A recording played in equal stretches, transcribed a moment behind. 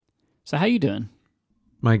So how you doing?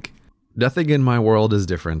 Mike, nothing in my world is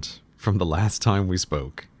different from the last time we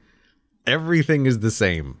spoke. Everything is the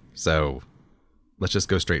same. So let's just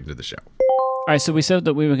go straight into the show. All right, so we said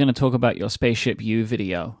that we were going to talk about your Spaceship U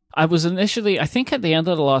video. I was initially, I think at the end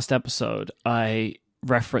of the last episode, I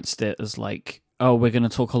referenced it as like, oh, we're going to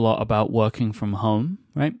talk a lot about working from home,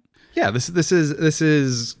 right? Yeah, this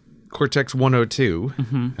is Cortex 102.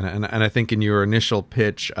 And I think in your initial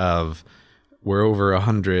pitch of we're over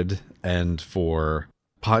 100 and for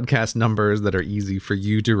podcast numbers that are easy for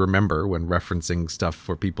you to remember when referencing stuff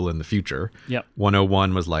for people in the future. Yep.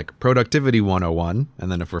 101 was like productivity 101.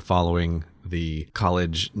 And then if we're following the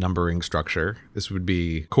college numbering structure, this would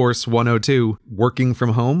be course 102, working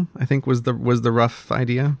from home, I think was the rough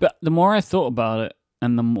idea. But the more I thought about it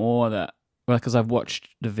and the more that, because I've watched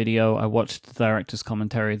the video, I watched the director's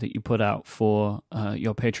commentary that you put out for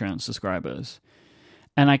your Patreon subscribers.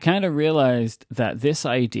 And I kind of realized that this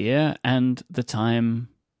idea and the time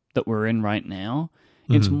that we're in right now,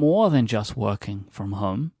 it's more than just working from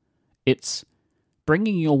home. It's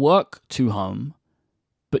bringing your work to home,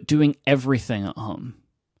 but doing everything at home.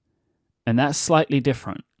 And that's slightly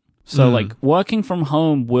different. So like working from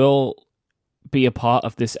home will be a part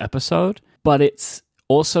of this episode, but it's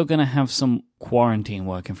also going to have some quarantine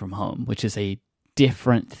working from home, which is a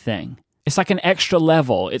different thing. It's like an extra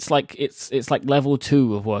level. It's like level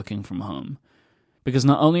 2 of working from home. Because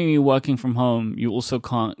not only are you working from home, you also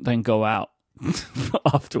can't then go out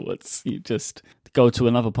afterwards. You just go to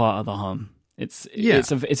another part of the home. It's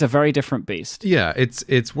a very different beast. Yeah,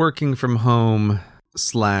 it's working from home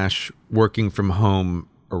 / working from home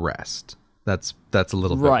arrest. That's a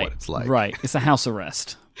little bit what it's like. Right. It's a house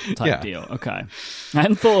arrest type deal. Okay. I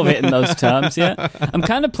hadn't thought of it in those terms yet. I'm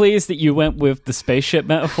kind of pleased that you went with the spaceship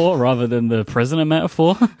metaphor rather than the prisoner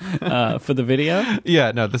metaphor for the video.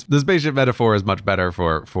 Yeah, no, the spaceship metaphor is much better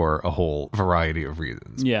for a whole variety of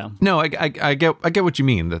reasons. Yeah. No, I get what you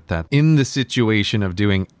mean, that in the situation of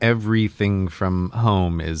doing everything from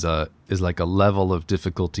home is like a level of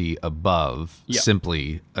difficulty above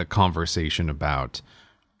simply a conversation about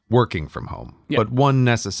working from home. But one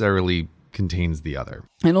necessarily contains the other.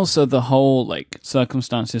 And also the whole like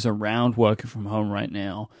circumstances around working from home right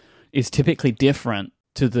now is typically different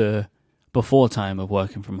to the before time of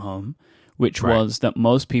working from home, which was that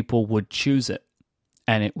most people would choose it.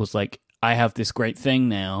 And it was like, I have this great thing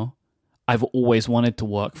now. I've always wanted to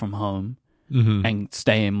work from home and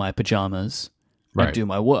stay in my pajamas and do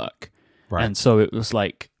my work. Right. And so it was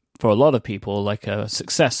like, for a lot of people, like a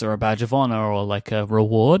success or a badge of honor or like a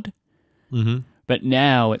reward. But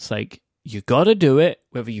now it's like, you got to do it,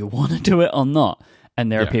 whether you want to do it or not.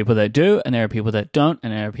 And there are people that do, and there are people that don't,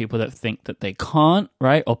 and there are people that think that they can't,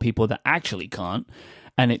 right? Or people that actually can't.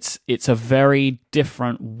 And it's a very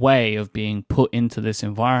different way of being put into this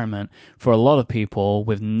environment for a lot of people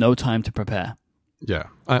with no time to prepare. Yeah.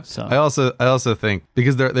 I also think,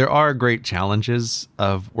 because there are great challenges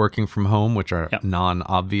of working from home, which are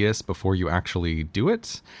non-obvious before you actually do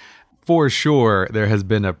it. For sure, there has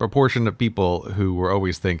been a proportion of people who were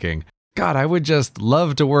always thinking, God, I would just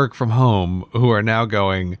love to work from home, who are now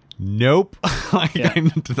going, nope. I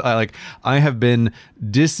have been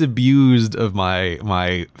disabused of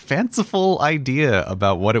my fanciful idea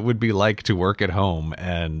about what it would be like to work at home.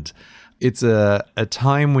 And it's a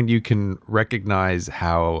time when you can recognize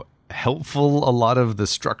how helpful a lot of the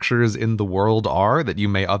structures in the world are that you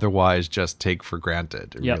may otherwise just take for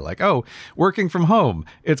granted. You're like, oh, working from home,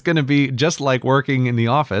 it's going to be just like working in the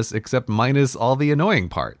office, except minus all the annoying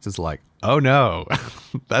parts. It's like, oh no,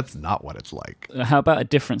 that's not what it's like. How about a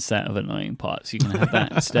different set of annoying parts? You can have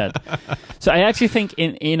that instead. So I actually think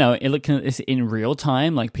looking at this in real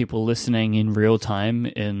time, like people listening in real time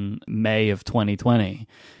in May of 2020,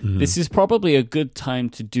 this is probably a good time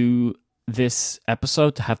to do this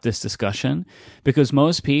episode, to have this discussion, because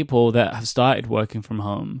most people that have started working from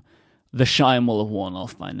home, the shine will have worn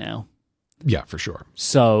off by now. Yeah, for sure.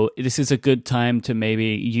 So this is a good time to maybe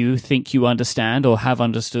you think you understand or have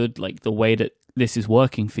understood like the way that this is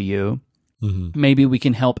working for you. Maybe we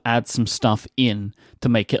can help add some stuff in to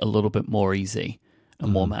make it a little bit more easy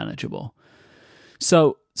and more manageable.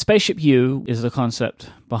 So Spaceship U is the concept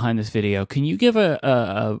behind this video. Can you give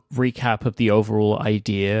a recap of the overall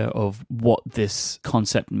idea of what this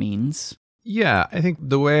concept means? Yeah, I think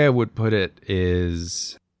the way I would put it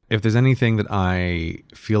is, if there's anything that I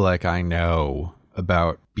feel like I know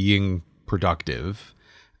about being productive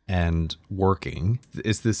and working,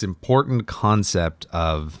 it's this important concept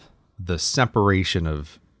of the separation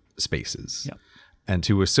of spaces and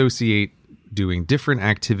to associate doing different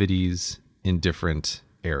activities in different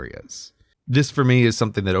areas. this for me is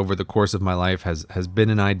something that over the course of my life has been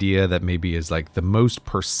an idea that maybe is like the most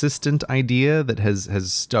persistent idea that has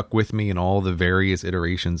stuck with me in all the various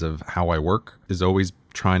iterations of how I work, is always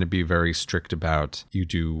trying to be very strict about you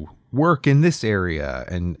do work in this area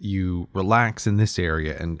and you relax in this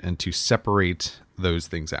area, and to separate those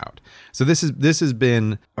things out. So this has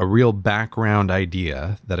been a real background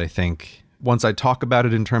idea that I think once I talk about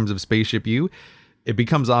it in terms of Spaceship U, it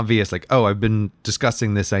becomes obvious, like, oh, I've been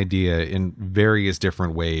discussing this idea in various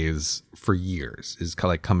different ways for years, is kind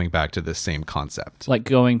of like coming back to this same concept. Like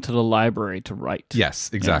going to the library to write.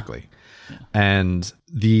 Yes, exactly. Yeah. And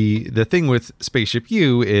the thing with Spaceship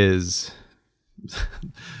U is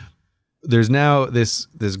there's now this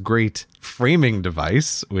great framing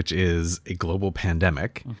device, which is a global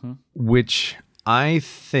pandemic, which I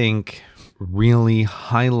think really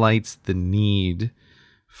highlights the need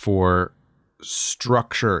for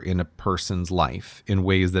structure in a person's life in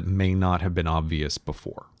ways that may not have been obvious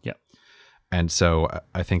before. Yeah. And so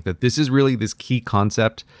I think that this is really this key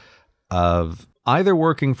concept of either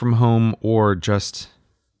working from home or just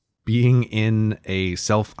being in a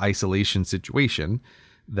self-isolation situation,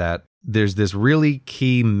 that there's this really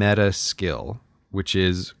key meta skill, which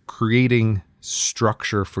is creating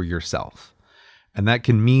structure for yourself. And that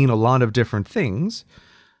can mean a lot of different things.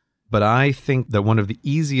 But I think that one of the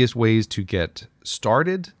easiest ways to get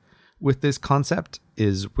started with this concept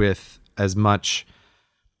is with as much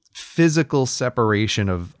physical separation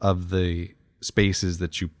of the spaces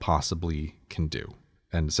that you possibly can do.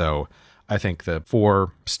 And so I think the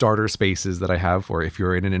 4 starter spaces that I have for if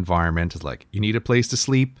you're in an environment is like, you need a place to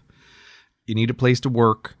sleep, you need a place to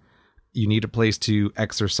work, you need a place to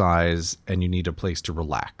exercise, and you need a place to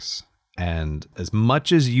relax. And as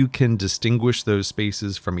much as you can distinguish those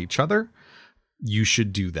spaces from each other, you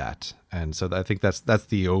should do that. And so I think that's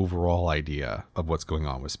the overall idea of what's going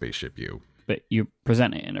on with Spaceship U. But you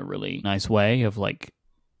present it in a really nice way of like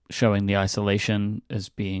showing the isolation as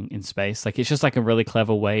being in space. Like it's just like a really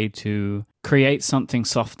clever way to create something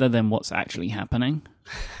softer than what's actually happening.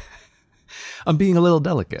 I'm being a little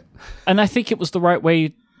delicate. And I think it was the right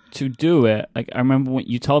way to do it. Like I remember when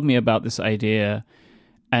you told me about this idea,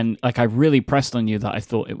 and like I really pressed on you that I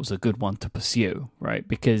thought it was a good one to pursue, right?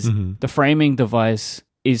 Because the framing device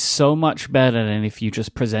is so much better than if you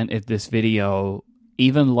just presented this video,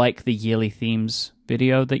 even like the yearly themes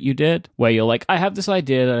video that you did, where you're like, I have this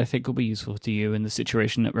idea that I think will be useful to you in the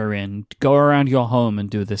situation that we're in. Go around your home and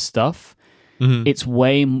do this stuff. It's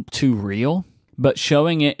way too real. But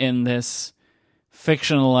showing it in this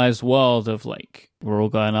fictionalized world of like, we're all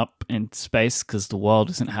going up in space because the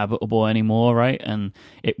world isn't habitable anymore, right? And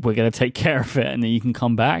we're going to take care of it, and then you can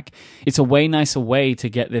come back. It's a way nicer way to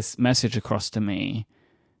get this message across to me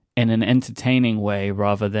in an entertaining way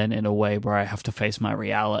rather than in a way where I have to face my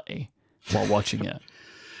reality while watching it.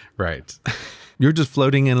 Right. You're just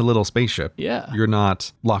floating in a little spaceship. Yeah. You're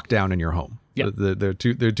not locked down in your home. Yeah. They're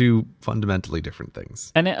two fundamentally different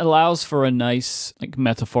things. And it allows for a nice like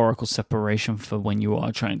metaphorical separation for when you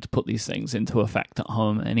are trying to put these things into effect at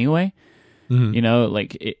home anyway. You know,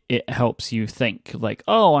 like it helps you think like,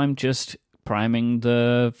 oh, I'm just priming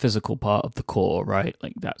the physical part of the core, right?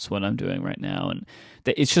 Like that's what I'm doing right now. And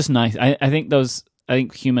it's just nice. I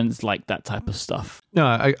think humans like that type of stuff. No,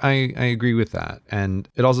 I agree with that. And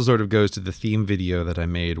it also sort of goes to the theme video that I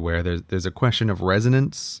made where there's a question of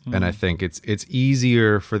resonance. And I think it's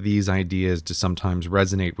easier for these ideas to sometimes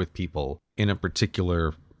resonate with people in a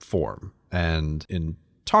particular form. And in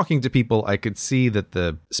talking to people, I could see that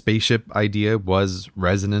the spaceship idea was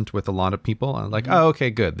resonant with a lot of people. I'm like, oh, okay,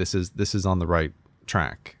 good. This is on the right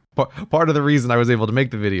track. Part of the reason I was able to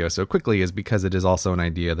make the video so quickly is because it is also an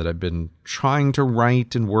idea that I've been trying to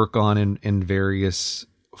write and work on in various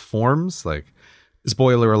forms. Like,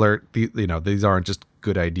 spoiler alert, these aren't just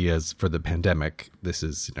good ideas for the pandemic. This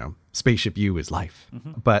is, Spaceship U is life.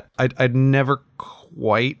 But I'd never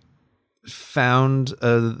quite found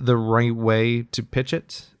the right way to pitch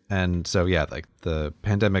it. And so, yeah, like the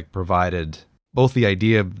pandemic provided both the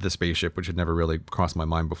idea of the spaceship, which had never really crossed my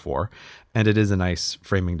mind before, and it is a nice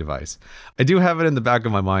framing device. I do have it in the back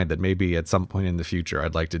of my mind that maybe at some point in the future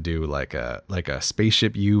I'd like to do like a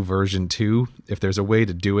Spaceship U version 2, if there's a way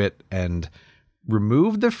to do it and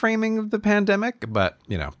remove the framing of the pandemic, but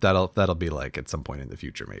that'll be like at some point in the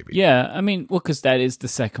future maybe. Yeah, I mean, well, because that is the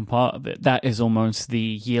second part of it. That is almost the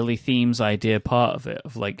yearly themes idea part of it,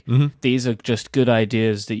 of like these are just good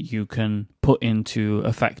ideas that you can put into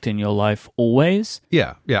effect in your life always.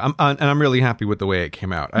 Yeah. I'm really happy with the way it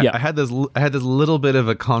came out. I had this little bit of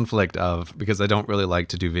a conflict because I don't really like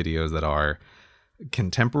to do videos that are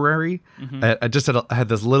contemporary. I just had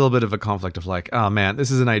this little bit of a conflict of like, oh man,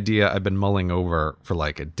 this is an idea I've been mulling over for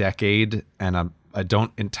like a decade, and I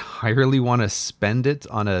don't entirely want to spend it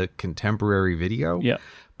on a contemporary video. Yeah.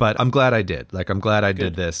 But I'm glad I did. Like, I'm glad I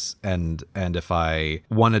did this. And if I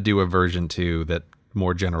want to do a version 2 that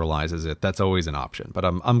more generalizes it, that's always an option. But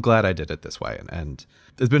I'm glad I did it this way. And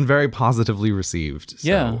it's been very positively received.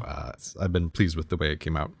 So I've been pleased with the way it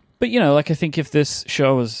came out. But, you know, like, I think if this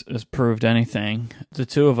show has proved anything, the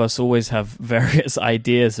two of us always have various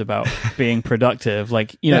ideas about being productive.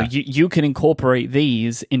 Like, you know, you can incorporate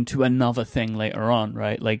these into another thing later on,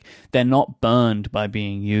 right? Like, they're not burned by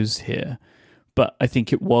being used here. But I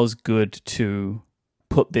think it was good to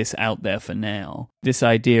put this out there for now. This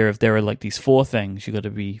idea of there are like these 4 things. You got to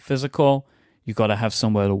be physical. You got to have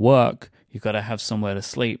somewhere to work. You got to have somewhere to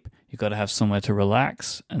sleep. You got to have somewhere to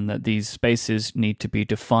relax, and that these spaces need to be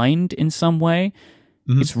defined in some way.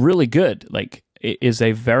 It's really good. Like, it is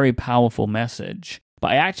a very powerful message.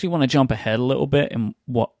 But I actually want to jump ahead a little bit in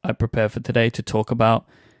what I prepared for today to talk about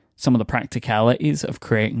some of the practicalities of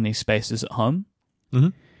creating these spaces at home.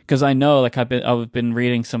 Because I know, like, I've been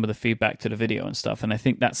reading some of the feedback to the video and stuff, and I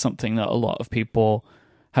think that's something that a lot of people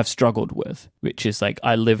have struggled with, which is like,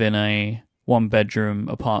 I live in a 1-bedroom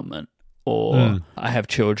apartment, or I have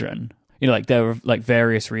children. You know, like, there are like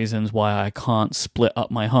various reasons why I can't split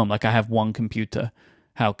up my home. Like, I have one computer.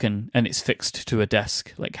 And it's fixed to a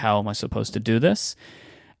desk. Like, how am I supposed to do this?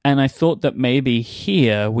 And I thought that maybe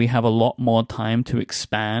here we have a lot more time to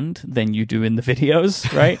expand than you do in the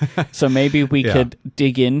videos, right? So maybe we could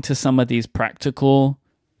dig into some of these practical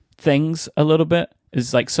things a little bit.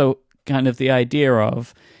 It's like, so kind of the idea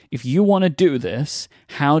of, if you want to do this,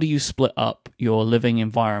 how do you split up your living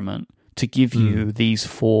environment to give you these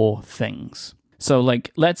 4 things? So,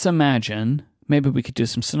 like, let's imagine, maybe we could do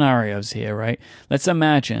some scenarios here, right? Let's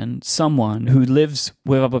imagine someone who lives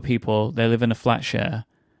with other people. They live in a flat share.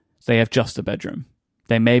 They have just a bedroom.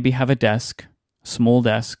 They maybe have a desk, a small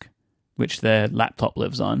desk, which their laptop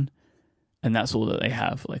lives on, and that's all that they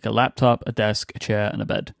have. Like, a laptop, a desk, a chair, and a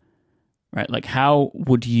bed. Right? Like, how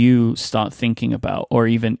would you start thinking about, or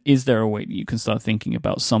even is there a way that you can start thinking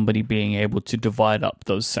about somebody being able to divide up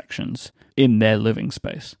those sections in their living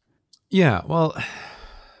space? Yeah, well,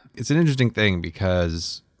 it's an interesting thing,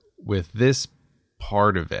 because with this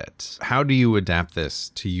part of it, how do you adapt this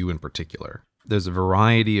to you in particular? There's a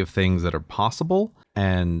variety of things that are possible,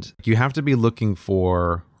 and you have to be looking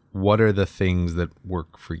for what are the things that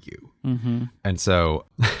work for you. And so,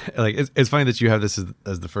 like, it's funny that you have this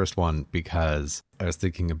as the first one, because I was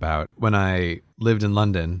thinking about when I lived in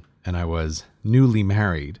London and I was newly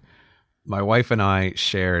married, my wife and I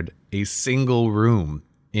shared a single room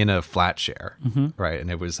in a flat share, right? And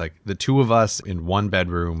it was like the 2 of us in 1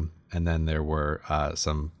 bedroom, and then there were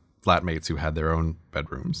some flatmates who had their own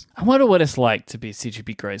bedrooms. I wonder what it's like to be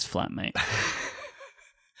CGP Grey's flatmate.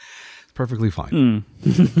 It's perfectly fine.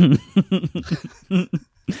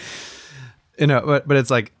 You know, but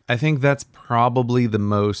it's like, I think that's probably the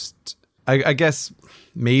most, I guess,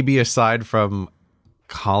 maybe aside from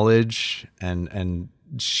college and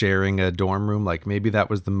sharing a dorm room, like, maybe that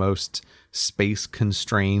was the most space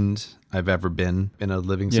constrained I've ever been in a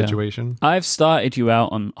living situation. I've started you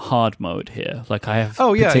out on hard mode here. Like, I have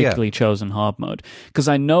particularly chosen hard mode, because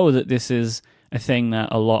I know that this is a thing that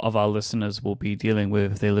a lot of our listeners will be dealing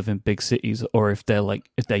with if they live in big cities, or if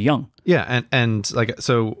they're young. Yeah, and like,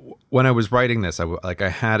 so when I was writing this, I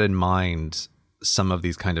had in mind some of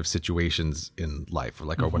these kind of situations in life, or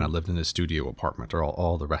like, or when I lived in a studio apartment, or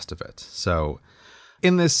all the rest of it. So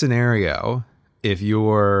in this scenario, if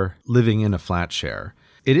you're living in a flat share,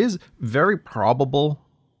 it is very probable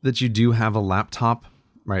that you do have a laptop,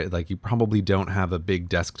 right? Like, you probably don't have a big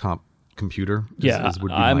desktop computer.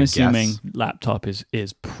 I'm assuming laptop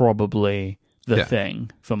is probably the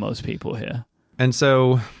thing for most people here. And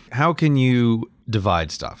so, how can you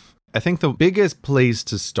divide stuff? I think the biggest place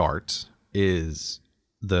to start is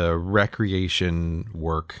the recreation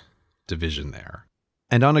work division there.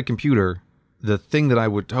 And on a computer, the thing that I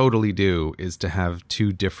would totally do is to have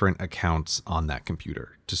 2 different accounts on that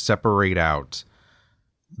computer, to separate out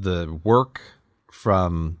the work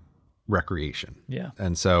from recreation. Yeah.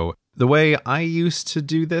 And so the way I used to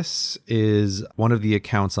do this is, one of the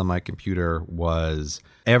accounts on my computer was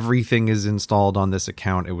everything is installed on this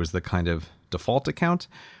account. It was the kind of default account.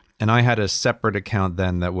 And I had a separate account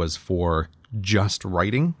then that was for just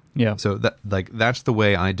writing. Yeah. So that's the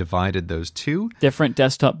way I divided those 2. Different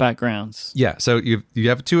desktop backgrounds. Yeah. So you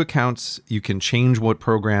have 2 accounts. You can change what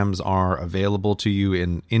programs are available to you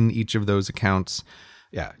in each of those accounts.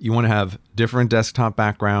 Yeah, you want to have different desktop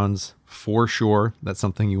backgrounds for sure. That's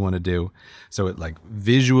something you want to do. So it like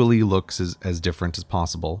visually looks as different as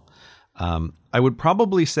possible. I would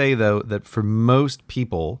probably say though that for most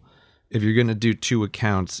people, if you're going to do 2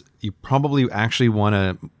 accounts, you probably actually want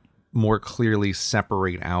to more clearly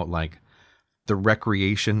separate out like the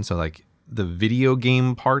recreation. So like the video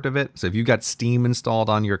game part of it. So if you've got Steam installed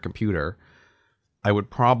on your computer, I would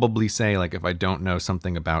probably say like if I don't know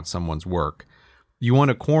something about someone's work, you want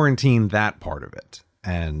to quarantine that part of it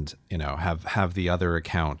and, you know, have the other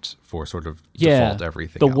account for sort of default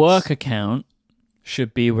everything the else. Work account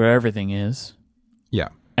should be where everything is. Yeah.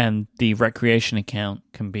 And the recreation account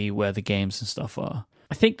can be where the games and stuff are.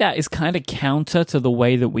 I think that is kind of counter to the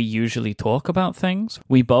way that we usually talk about things.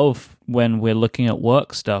 We both, when we're looking at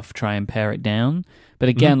work stuff, try and pare it down. But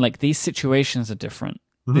again, like these situations are different.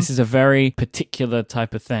 This is a very particular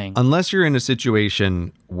type of thing. Unless you're in a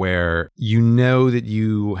situation where you know that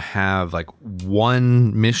you have like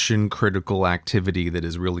one mission critical activity that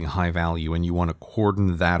is really high value and you want to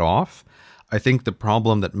cordon that off, I think the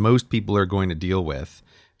problem that most people are going to deal with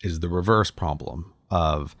is the reverse problem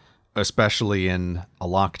of, especially in a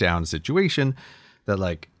lockdown situation, that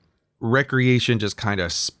like recreation just kind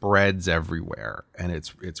of spreads everywhere, and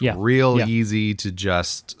it's real easy to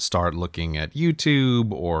just start looking at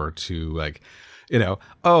YouTube or to like, you know,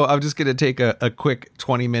 oh, I'm just gonna take a quick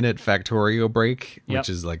 20-minute Factorio break, which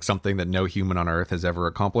is like something that no human on earth has ever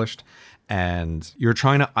accomplished, and you're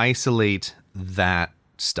trying to isolate that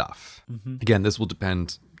stuff. Again, this will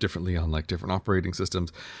depend differently on like different operating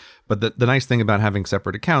systems. But the nice thing about having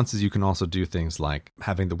separate accounts is you can also do things like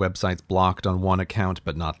having the websites blocked on one account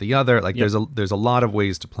but not the other. Like there's a lot of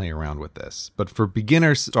ways to play around with this. But for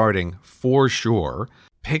beginners starting, for sure,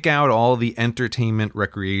 pick out all the entertainment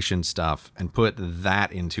recreation stuff and put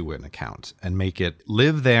that into an account and make it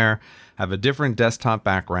live there, have a different desktop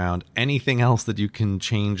background. Anything else that you can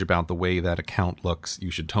change about the way that account looks,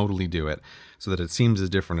 you should totally do it so that it seems as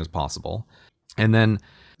different as possible. And then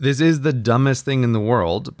this is the dumbest thing in the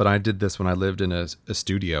world, but I did this when I lived in a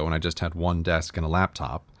studio and I just had one desk and a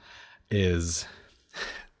laptop, is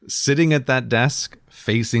sitting at that desk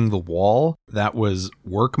facing the wall. That was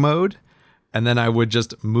work mode. And then I would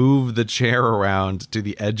just move the chair around to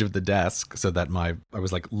the edge of the desk so that I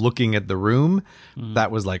was like looking at the room.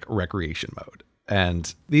 That was like recreation mode.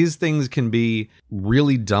 And these things can be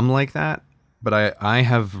really dumb like that. But I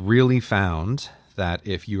have really found that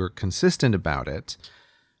if you're consistent about it,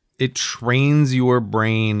 it trains your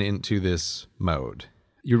brain into this mode.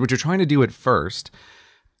 What you're trying to do at first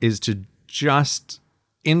is to just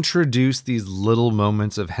introduce these little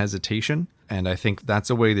moments of hesitation. And I think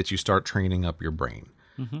that's a way that you start training up your brain.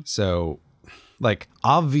 So, like,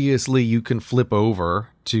 obviously you can flip over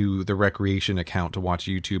to the recreation account to watch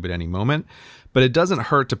YouTube at any moment, but it doesn't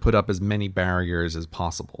hurt to put up as many barriers as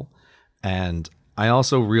possible. And I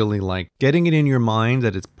also really like getting it in your mind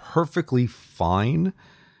that it's perfectly fine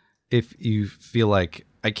if you feel like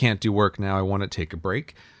I can't do work now, I want to take a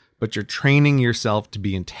break, but you're training yourself to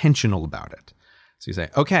be intentional about it. So you say,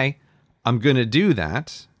 okay, I'm going to do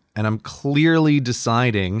that. And I'm clearly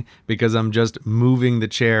deciding because I'm just moving the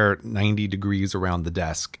chair 90 degrees around the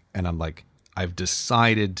desk. And I'm like, I've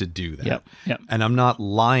decided to do that. Yep. And I'm not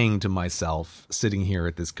lying to myself sitting here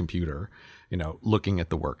at this computer, you know, looking at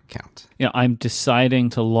the work account. Yeah, I'm deciding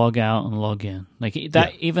to log out and log in. Like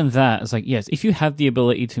that, even that is like, yes, if you have the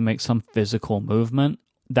ability to make some physical movement,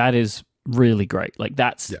 that is really great. Like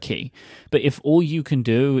that's the key. But if all you can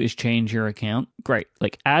do is change your account, great.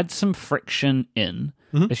 Like add some friction in,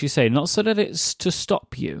 as you say, not so that it's to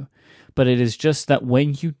stop you, but it is just that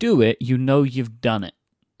when you do it, you know you've done it.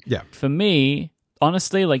 Yeah. For me,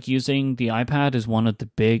 honestly, like using the iPad is one of the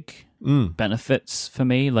big benefits for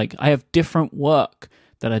me. Like I have different work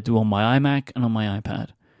that I do on my iMac and on my iPad.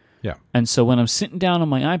 Yeah. And so when I'm sitting down on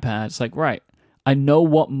my iPad, it's like, right, I know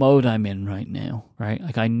what mode I'm in right now, right?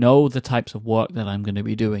 Like I know the types of work that I'm going to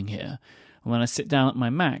be doing here. And when I sit down at my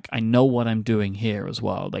Mac, I know what I'm doing here as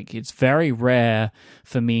well. Like it's very rare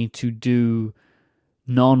for me to do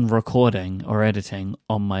non-recording or editing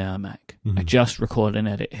on my iMac. I just record and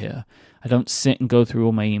edit here. I don't sit and go through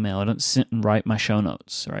all my email. I don't sit and write my show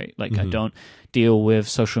notes, right? Like I don't deal with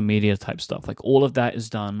social media type stuff. Like all of that is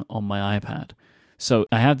done on my iPad. So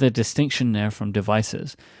I have the distinction there from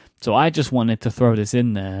devices. So I just wanted to throw this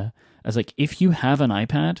in there as like, if you have an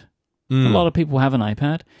iPad, a lot of people have an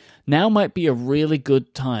iPad, now might be a really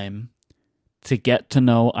good time to get to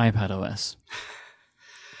know iPadOS.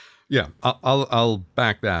 Yeah, I'll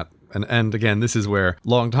back that And again, this is where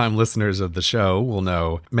longtime listeners of the show will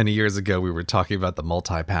know many years ago we were talking about the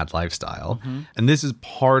multi-pad lifestyle. Mm-hmm. And this is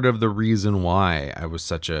part of the reason why I was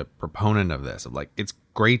such a proponent of this. Of like, it's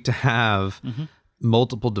great to have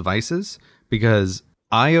multiple devices, because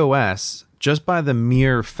iOS, just by the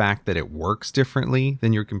mere fact that it works differently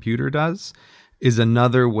than your computer does, is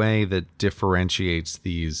another way that differentiates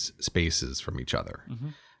these spaces from each other. Mm-hmm.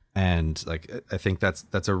 And like, I think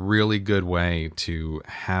that's a really good way to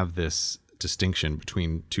have this distinction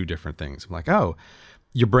between two different things. I'm like, oh,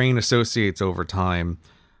 your brain associates over time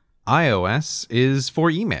iOS is for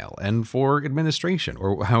email and for administration,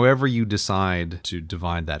 or however you decide to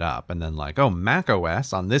divide that up. And then like, oh, Mac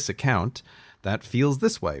OS on this account, that feels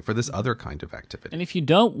this way for this other kind of activity. And if you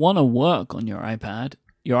don't want to work on your iPad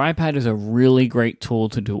is a really great tool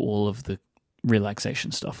to do all of the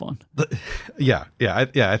relaxation stuff on.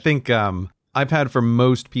 I think iPad for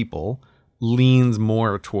most people leans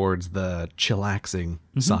more towards the chillaxing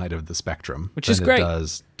side of the spectrum, which is great. It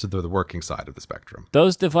does to the working side of the spectrum.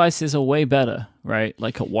 Those devices are way better, right?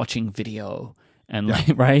 Like at watching video and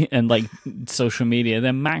like social media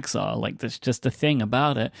than Macs are. Like, that's just the thing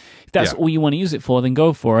about it. If that's all you want to use it for, then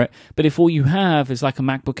go for it. But if all you have is like a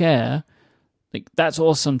MacBook Air, like, that's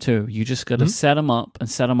awesome too. You just got to set them up and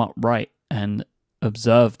set them up right and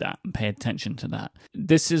observe that and pay attention to that.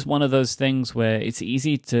 This is one of those things where it's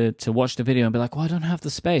easy to watch the video and be like, well, I don't have the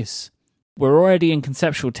space. We're already in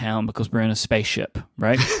conceptual town because we're in a spaceship,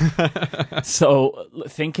 right? So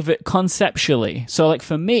think of it conceptually. So like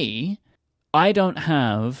for me, I don't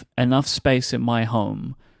have enough space in my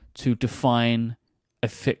home to define a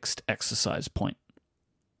fixed exercise point.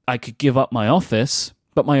 I could give up my office,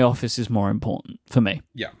 but my office is more important for me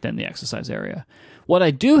than the exercise area. What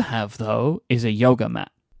I do have, though, is a yoga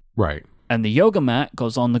mat. Right. And the yoga mat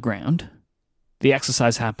goes on the ground. The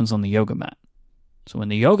exercise happens on the yoga mat. So when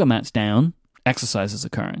the yoga mat's down, exercise is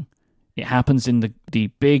occurring. It happens in the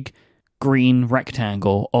big green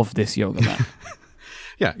rectangle of this yoga mat.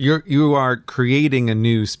 Yeah, you are creating a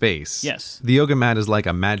new space. Yes. The yoga mat is like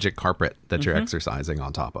a magic carpet that you're exercising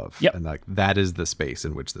on top of. Yep. And like that is the space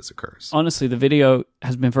in which this occurs. Honestly, the video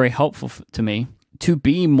has been very helpful to me to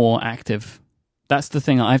be more active. That's the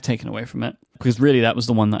thing I've taken away from it, because really that was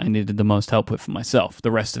the one that I needed the most help with for myself.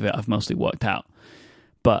 The rest of it I've mostly worked out.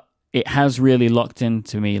 But it has really locked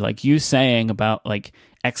into me, like you saying about like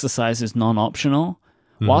exercise is non-optional.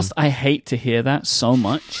 Whilst I hate to hear that so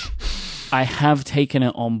much, I have taken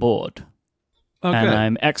it on board. Okay. And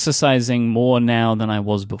I'm exercising more now than I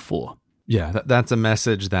was before. Yeah, that's a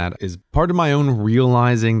message that is part of my own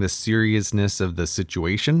realizing the seriousness of the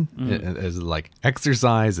situation. Is like,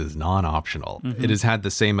 exercise is non-optional. It has had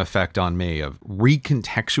the same effect on me of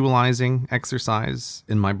recontextualizing exercise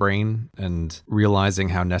in my brain and realizing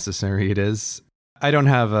how necessary it is. I don't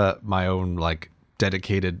have my own like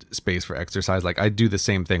dedicated space for exercise. Like, I do the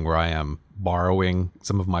same thing where I am borrowing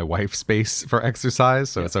some of my wife's space for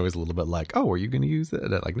exercise. So it's always a little bit like, oh, are you going to use it?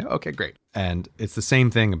 And I'm like, no, okay, great. And it's the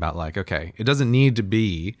same thing about like, okay, it doesn't need to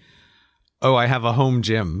be, oh, I have a home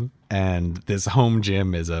gym and this home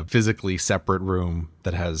gym is a physically separate room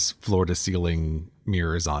that has floor to ceiling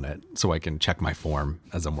mirrors on it so I can check my form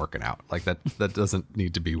as I'm working out. Like that doesn't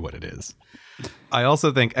need to be what it is. I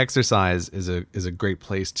also think exercise is a great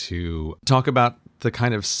place to talk about the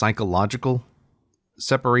kind of psychological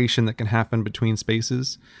separation that can happen between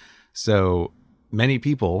spaces. So many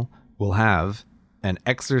people will have an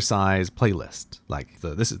exercise playlist. Like,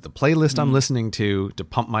 this is the playlist I'm listening to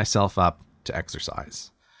pump myself up to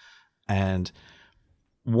exercise. And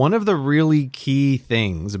one of the really key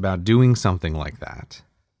things about doing something like that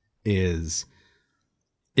is,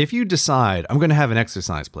 if you decide I'm going to have an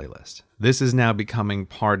exercise playlist, this is now becoming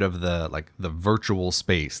part of the virtual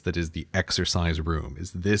space that is the exercise room,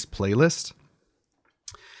 is this playlist.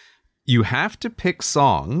 You have to pick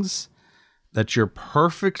songs that you're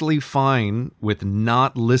perfectly fine with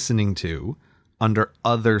not listening to under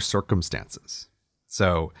other circumstances.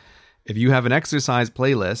 So if you have an exercise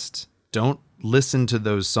playlist, don't listen to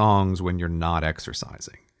those songs when you're not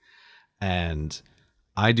exercising. And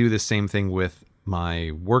I do the same thing with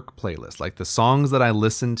my work playlist. Like, the songs that I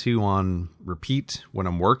listen to on repeat when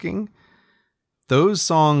I'm working, those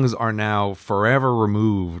songs are now forever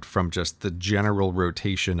removed from just the general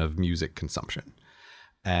rotation of music consumption.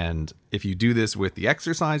 And if you do this with the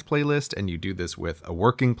exercise playlist and you do this with a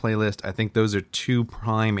working playlist, I think those are two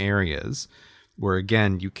prime areas where,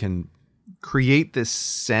 again, you can create this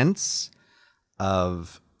sense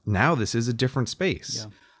of, now this is a different space.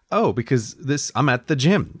 Yeah. Oh, because I'm at the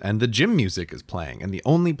gym and the gym music is playing. And the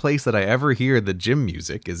only place that I ever hear the gym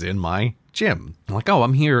music is in my gym. I'm like, oh,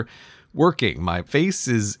 I'm here working. My face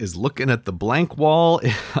is looking at the blank wall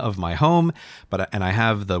of my home, and I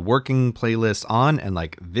have the working playlist on, and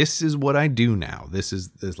like, this is what I do now. This is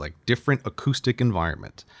like different acoustic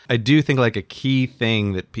environment. I do think like a key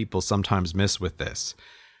thing that people sometimes miss with this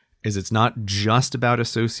is it's not just about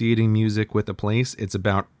associating music with a place. It's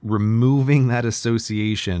about removing that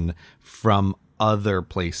association from other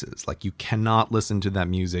places. Like, you cannot listen to that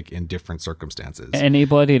music in different circumstances.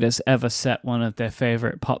 Anybody that's ever set one of their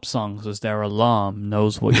favorite pop songs as their alarm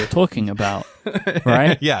knows what you're talking about,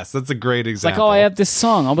 right? Yes, that's a great example. It's like, oh, I have this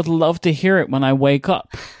song. I would love to hear it when I wake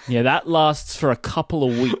up. Yeah, that lasts for a couple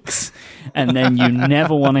of weeks, and then you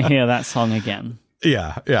never want to hear that song again.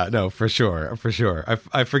 Yeah, no, for sure.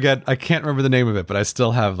 I forget, I can't remember the name of it, but I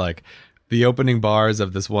still have like the opening bars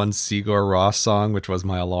of this one Sigur Rós song, which was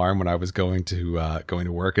my alarm when I was going to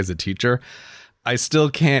work as a teacher. I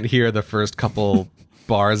still can't hear the first couple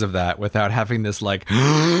bars of that without having this like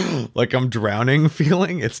I'm drowning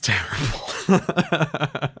feeling. It's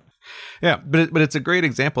terrible. Yeah, but it's a great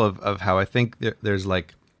example of how I think there's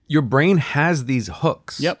like, your brain has these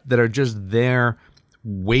hooks that are just there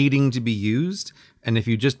waiting to be used. And if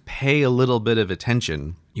you just pay a little bit of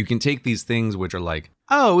attention, you can take these things which are like,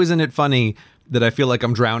 oh, isn't it funny that I feel like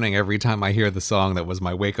I'm drowning every time I hear the song that was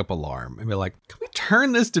my wake up alarm, and be like, can we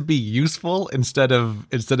turn this to be useful instead of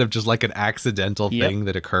just like an accidental thing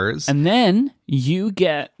that occurs? And then you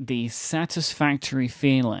get the satisfactory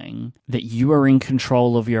feeling that you are in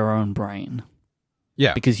control of your own brain.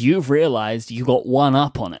 Yeah. Because you've realized you got one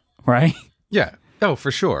up on it, right? Yeah. Oh,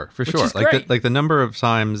 for sure. Like the number of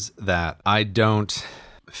times that I don't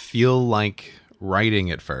feel like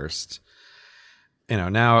writing at first, you know,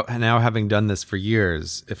 now having done this for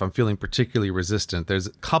years, if I'm feeling particularly resistant, there's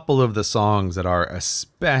a couple of the songs that are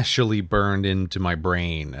especially burned into my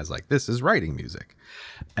brain as like, this is writing music.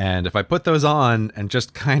 And if I put those on and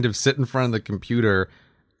just kind of sit in front of the computer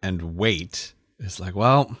and wait, it's like,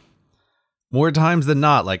 well, more times than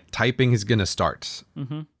not, like, typing is going to start.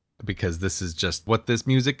 Mm-hmm. Because this is just what this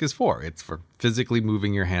music is for. It's for physically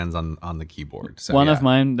moving your hands on the keyboard. So, one of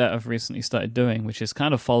mine that I've recently started doing, which is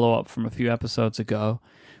kind of follow-up from a few episodes ago,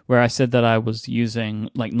 where I said that I was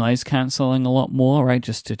using like noise cancelling a lot more, right?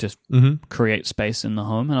 Just to create space in the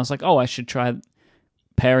home. And I was like, oh, I should try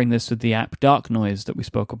pairing this with the app Dark Noise that we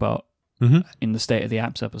spoke about in the State of the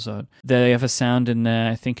Apps episode. They have a sound in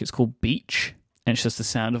there, I think it's called Beach, and it's just the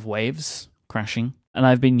sound of waves crashing. And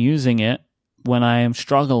I've been using it when I am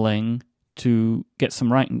struggling to get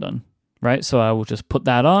some writing done, right? So I will just put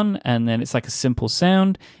that on, and then it's like a simple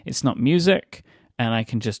sound. It's not music, and I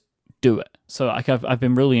can just do it. So like I've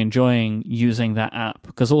been really enjoying using that app,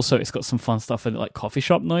 because also it's got some fun stuff in it, like coffee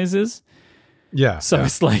shop noises. Yeah. So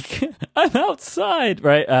it's like, I'm outside,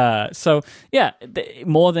 right? So yeah,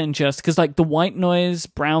 more than just, because like the white noise,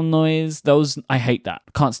 brown noise, those, I hate that.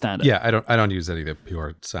 Can't stand it. Yeah, I don't use any of the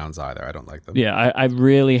pure sounds either. I don't like them. Yeah, I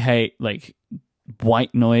really hate like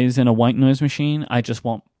white noise in a white noise machine. I just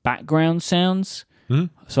want background sounds.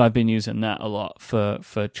 So I've been using that a lot for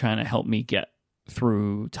trying to help me get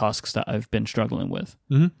through tasks that I've been struggling with.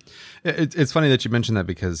 It's funny that you mentioned that,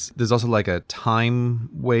 because there's also like a time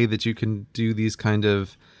way that you can do these kind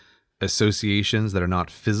of associations that are not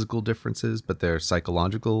physical differences, but they're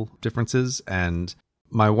psychological differences. And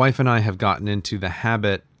my wife and I have gotten into the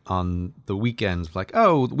habit on the weekends, like,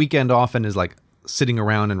 oh, the weekend often is like sitting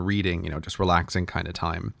around and reading, you know, just relaxing kind of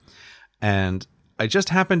time. And I just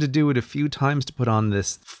happened to do it a few times to put on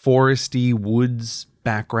this foresty woods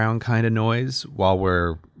background kind of noise while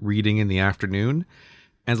we're reading in the afternoon.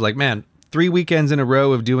 And it's like, man, 3 weekends in a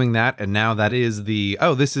row of doing that, and now that is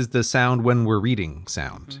this is the sound when we're reading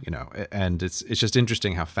sound, you know. And it's just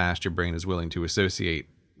interesting how fast your brain is willing to associate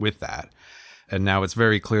with that. And now it's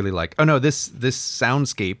very clearly like, oh no, this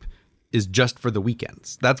soundscape is just for the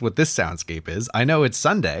weekends. That's what this soundscape is. I know it's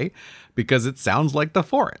Sunday because it sounds like the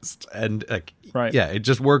forest. And like, right. Yeah, it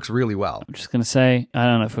just works really well. I'm just going to say, I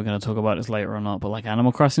don't know if we're going to talk about this later or not, but like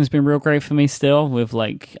Animal Crossing has been real great for me still, with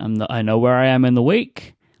like, I know where I am in the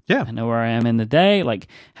week. Yeah. I know where I am in the day. Like,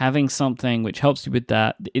 having something which helps you with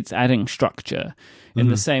that, it's adding structure in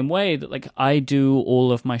the same way that like I do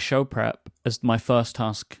all of my show prep as my first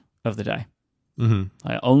task of the day.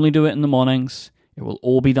 I only do it in the mornings. It will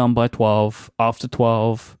all be done by 12. After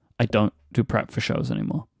 12, I don't do prep for shows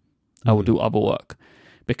anymore. I will do other work,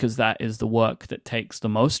 because that is the work that takes the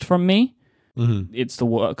most from me. It's the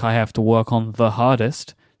work I have to work on the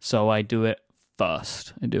hardest, so I do it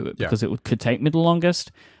first. I do it because it could take me the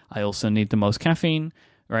longest. I also need the most caffeine,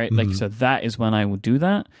 right? Like, so that is when I would do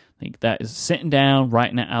that. Like, that is sitting down,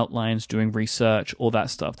 writing out outlines, doing research, all that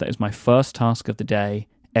stuff. That is my first task of the day,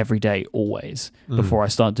 every day, always, before I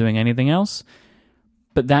start doing anything else.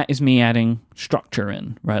 But that is me adding structure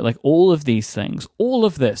in, right? Like all of these things, all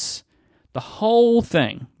of this, the whole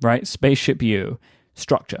thing, right? Spaceship You,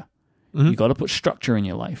 structure. You got to put structure in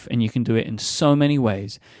your life, and you can do it in so many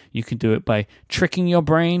ways. You can do it by tricking your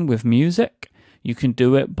brain with music. You can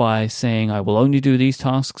do it by saying, I will only do these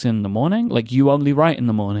tasks in the morning. Like you only write in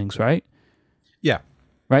the mornings, right? Yeah.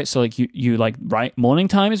 Right? So like you like write, morning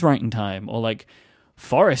time is writing time, or like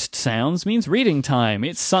forest sounds means reading time.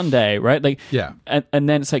 It's Sunday, right? Like, yeah. And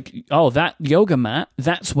then it's like, oh, that yoga mat,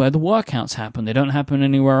 that's where the workouts happen. They don't happen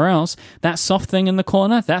anywhere else. That soft thing in the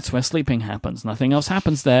corner, that's where sleeping happens. Nothing else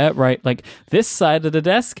happens there, right? Like this side of the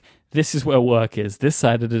desk, this is where work is. This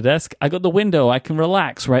side of the desk, I got the window, I can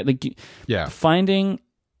relax, right? Like, yeah. Finding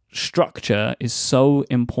structure is so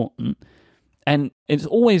important. And it's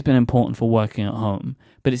always been important for working at home,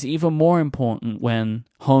 but it's even more important when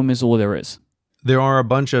home is all there is. There are a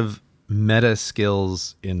bunch of meta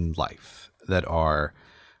skills in life that are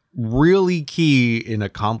really key in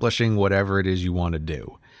accomplishing whatever it is you want to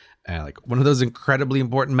do. Like one of those incredibly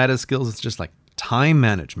important meta skills is just like time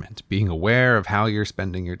management, being aware of how you're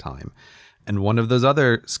spending your time. And one of those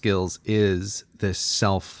other skills is this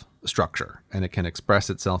self-structure, and it can express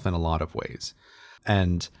itself in a lot of ways.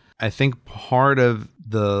 And I think part of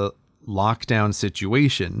the lockdown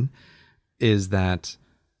situation is that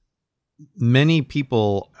many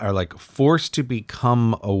people are like forced to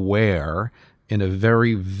become aware in a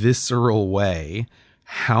very visceral way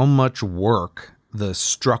how much work the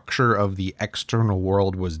structure of the external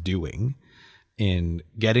world was doing in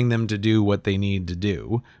getting them to do what they need to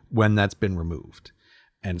do when that's been removed.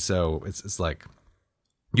 And so it's like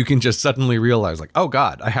you can just suddenly realize like, oh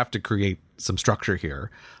God, I have to create some structure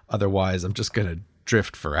here. Otherwise, I'm just going to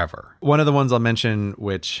drift forever. One of the ones I'll mention,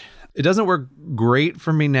 which it doesn't work great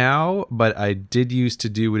for me now, but I did used to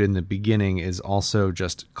do it in the beginning, is also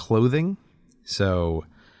just clothing. So,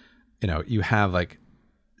 you have like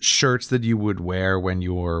shirts that you would wear when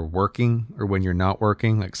you're working or when you're not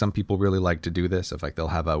working. Like some people really like to do this of like they'll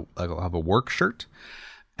have a work shirt.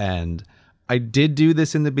 And I did do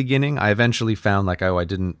this in the beginning. I eventually found like, I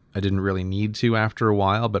didn't really need to after a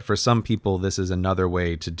while. But for some people, this is another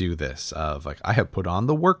way to do this of like, I have put on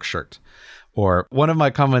the work shirt. Or one of my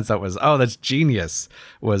comments that was, oh, that's genius,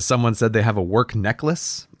 was someone said they have a work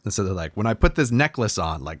necklace. And so they're like, when I put this necklace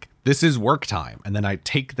on, like, this is work time. And then I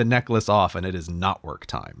take the necklace off and it is not work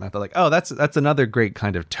time. I thought like, oh, that's another great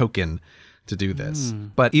kind of token to do this.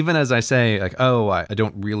 But even as I say, like, oh, I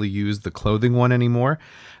don't really use the clothing one anymore,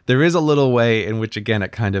 there is a little way in which, again,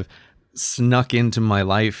 it kind of snuck into my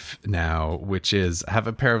life now, which is I have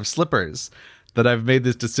a pair of slippers that I've made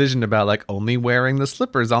this decision about, like, only wearing the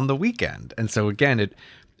slippers on the weekend. And so again, it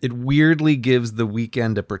weirdly gives the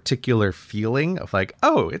weekend a particular feeling of like,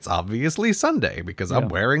 oh, it's obviously Sunday because I'm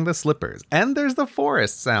wearing the slippers. And there's the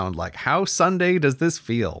forest sound. Like, how Sunday does this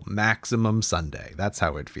feel? Maximum Sunday. That's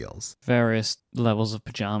how it feels. Various levels of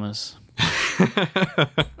pajamas.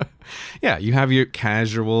 Yeah, you have your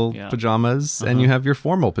casual pajamas and you have your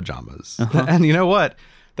formal pajamas. And you know what?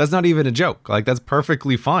 That's not even a joke. Like, that's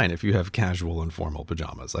perfectly fine if you have casual and formal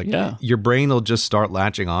pajamas. Like, your brain will just start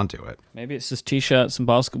latching onto it. Maybe it's just t-shirts and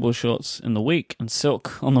basketball shorts in the week and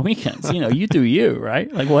silk on the weekends. You do you,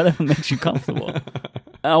 right? Like, whatever makes you comfortable.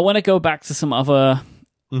 I want to go back to some other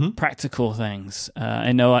practical things.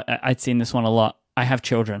 I know I'd seen this one a lot. I have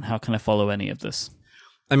children. How can I follow any of this?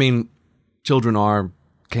 I mean, children are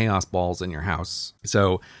chaos balls in your house.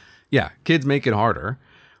 So, yeah, kids make it harder.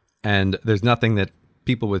 And there's nothing that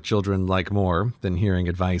people with children like more than hearing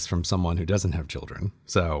advice from someone who doesn't have children.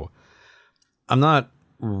 So I'm not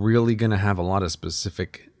really going to have a lot of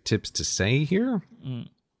specific tips to say here,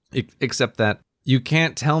 except that you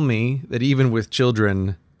can't tell me that even with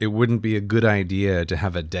children, it wouldn't be a good idea to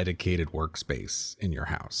have a dedicated workspace in your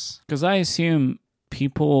house. Because I assume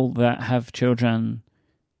people that have children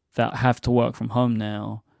that have to work from home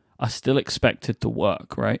now are still expected to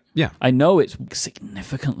work, right? Yeah. I know it's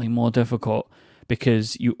significantly more difficult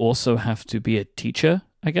because you also have to be a teacher,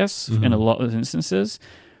 I guess, in a lot of instances.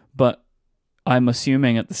 But I'm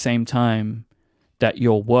assuming at the same time that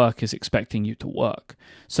your work is expecting you to work.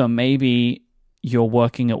 So maybe you're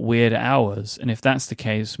working at weird hours. And if that's the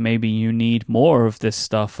case, maybe you need more of this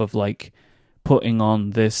stuff of like putting on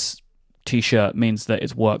this t-shirt means that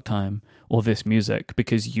it's work time, or this music,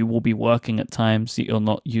 because you will be working at times that you're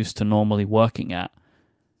not used to normally working at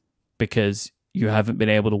because you haven't been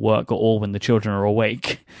able to work at all when the children are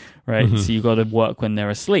awake, right? So you got to work when they're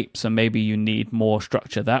asleep. So maybe you need more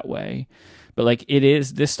structure that way. But like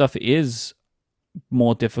this stuff is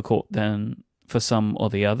more difficult than for some or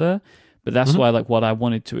the other. But that's why, like, what I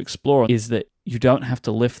wanted to explore is that you don't have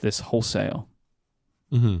to lift this wholesale.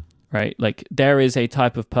 Right? Like, there is a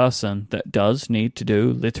type of person that does need to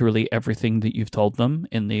do literally everything that you've told them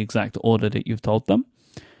in the exact order that you've told them.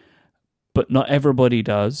 But not everybody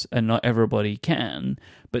does, and not everybody can.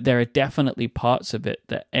 But there are definitely parts of it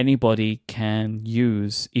that anybody can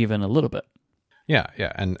use even a little bit. Yeah.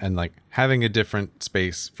 And like having a different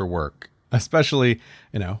space for work, especially,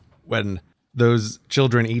 you know, when those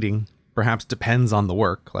children eating perhaps depends on the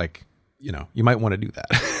work, like, you know, you might want to do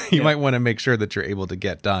that. You might want to make sure that you're able to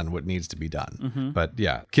get done what needs to be done. But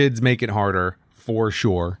yeah, kids make it harder for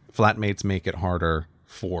sure. Flatmates make it harder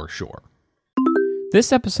for sure.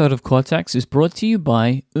 This episode of Cortex is brought to you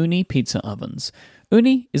by Ooni Pizza Ovens.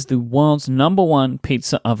 Ooni is the world's #1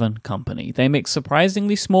 pizza oven company. They make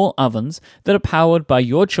surprisingly small ovens that are powered by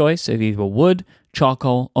your choice of either wood,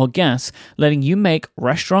 charcoal, or gas, letting you make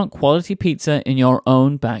restaurant-quality pizza in your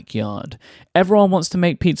own backyard. Everyone wants to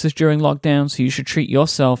make pizzas during lockdown, so you should treat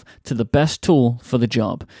yourself to the best tool for the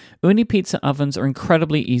job. Ooni pizza ovens are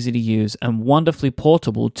incredibly easy to use and wonderfully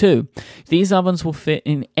portable too. These ovens will fit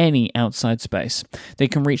in any outside space. They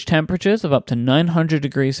can reach temperatures of up to 900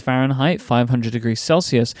 degrees Fahrenheit, 500 degrees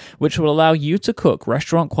Celsius, which will allow you to cook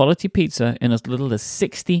restaurant-quality pizza in as little as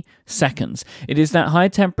 60 seconds. It is that high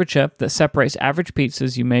temperature that separates average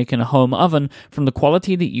pizzas you make in a home oven from the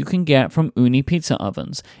quality that you can get from Ooni pizza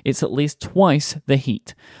ovens. It's at least twice the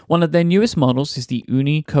heat. One of their newest models is the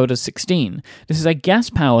Ooni Coda 16. This is a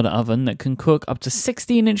gas-powered oven that can cook up to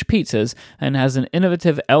 16-inch pizzas and has an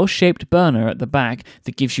innovative L-shaped burner at the back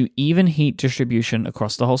that gives you even heat distribution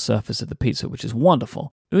across the whole surface of the pizza, which is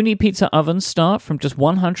wonderful. Ooni pizza ovens start from just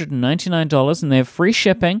 $199 and they have free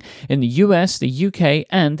shipping in the US, the UK,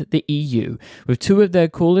 and the EU, with two of their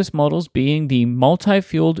coolest models being the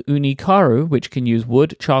multi-fueled Ooni Karu, which can use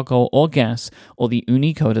wood, charcoal, or gas, or the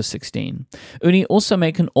Ooni Coda 16. Ooni also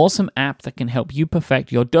make an awesome app that can help you perfect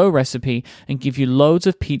your dough recipe and give you loads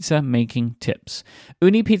of pizza making tips.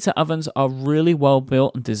 Ooni pizza ovens are really well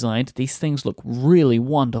built and designed. These things look really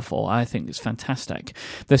wonderful. I think it's fantastic.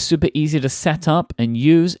 They're super easy to set up and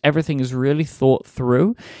use. Everything is really thought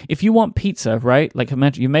through. If you want pizza, right? Like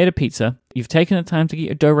imagine you made a pizza, you've taken the time to get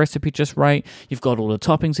your dough recipe just right, you've got all the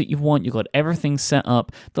toppings that you want, you've got everything set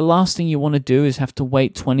up. The last thing you want to do is have to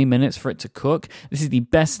wait 20 minutes for it to cook. This is the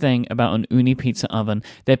best thing about an Ooni pizza oven.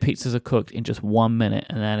 Their pizzas are cooked in just 1 minute,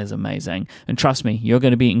 and that is amazing. And trust me, you're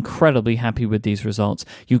going to be incredibly happy with these results.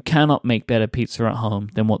 You cannot make better pizza at home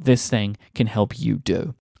than what this thing can help you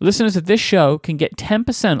do. Listeners of this show can get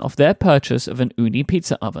 10% off their purchase of an Ooni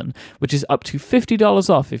pizza oven, which is up to $50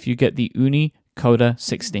 off if you get the Ooni Coda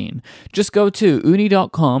 16. Just go to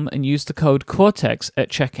ooni.com and use the code CORTEX at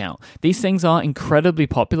checkout. These things are incredibly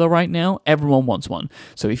popular right now. Everyone wants one.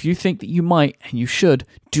 So if you think that you might, and you should,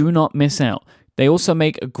 do not miss out. They also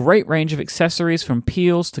make a great range of accessories from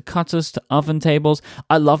peels to cutters to oven tables.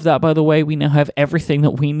 I love that, by the way. We now have everything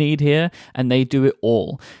that we need here, and they do it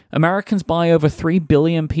all. Americans buy over 3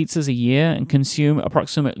 billion pizzas a year and consume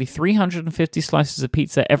approximately 350 slices of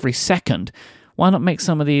pizza every second. Why not make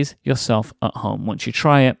some of these yourself at home? Once you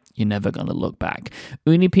try it, you're never going to look back.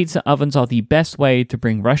 Ooni pizza ovens are the best way to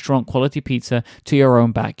bring restaurant quality pizza to your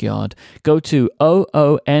own backyard. Go to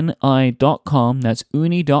ooni.com, that's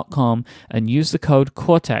ooni.com, and use the code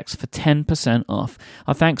CORTEX for 10% off.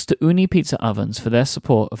 Our thanks to Ooni Pizza Ovens for their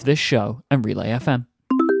support of this show and Relay FM.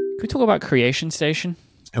 Can we talk about Creation Station?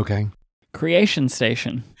 Okay. Creation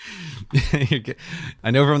Station.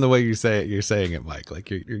 I know from the way you say it, you're saying it, Mike. Like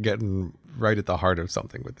you're getting right at the heart of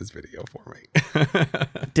something with this video for me.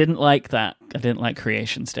 Didn't like that. I didn't like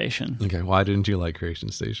Creation Station. Okay, why didn't you like Creation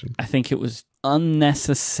Station? I think it was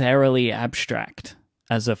unnecessarily abstract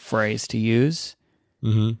as a phrase to use.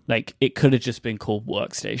 Mm-hmm. Like it could have just been called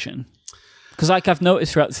Workstation. Because like I've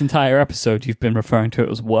noticed throughout this entire episode, you've been referring to it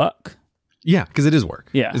as work. Yeah, because it is work.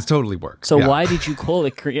 Yeah. It's totally work. So why did you call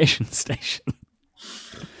it Creation Station?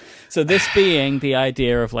 So this being the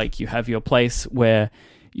idea of like you have your place where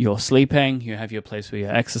you're sleeping, you have your place where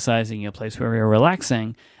you're exercising, your place where you're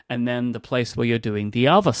relaxing, and then the place where you're doing the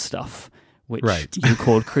other stuff, which you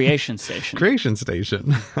called Creation Station. Creation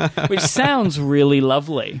Station. Which sounds really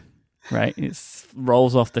lovely, right? It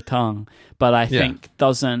rolls off the tongue, but I think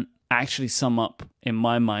doesn't actually sum up, in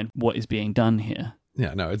my mind, what is being done here.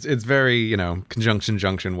 Yeah, no, it's very, conjunction,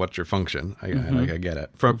 junction, what's your function? I get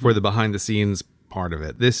it. For the behind the scenes part of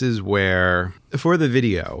it, this is where, for the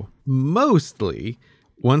video, mostly,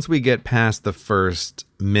 once we get past the first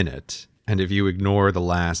minute, and if you ignore the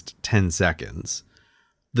last 10 seconds,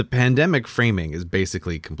 the pandemic framing is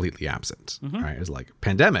basically completely absent, right? It's like,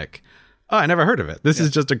 pandemic, oh, I never heard of it. This is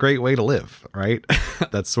just a great way to live, right?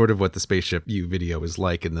 That's sort of what the Spaceship You video is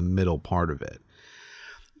like in the middle part of it.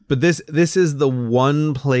 But this is the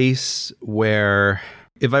one place where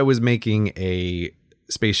if I was making a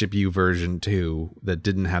Spaceship You version 2 that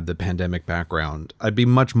didn't have the pandemic background, I'd be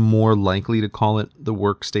much more likely to call it the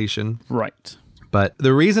workstation. Right. But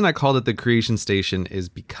the reason I called it the creation station is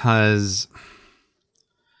because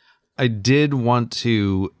I did want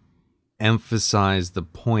to emphasize the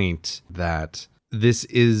point that this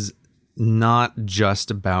is not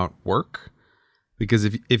just about work. Because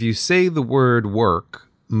if you say the word work,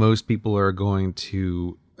 most people are going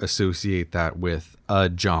to associate that with a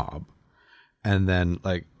job. And then,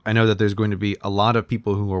 like, I know that there's going to be a lot of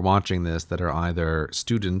people who are watching this that are either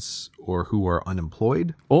students or who are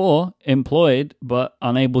unemployed. Or employed, but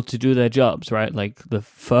unable to do their jobs, right? Like the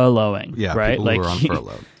furloughing, right? People who are on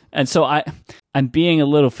furlough. And so I'm being a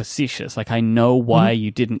little facetious. Like, I know why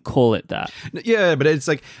you didn't call it that. Yeah, but it's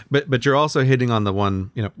like, but you're also hitting on the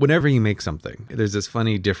one, you know, whenever you make something, there's this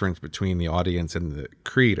funny difference between the audience and the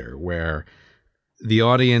creator, where the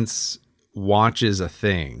audience watches a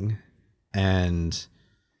thing and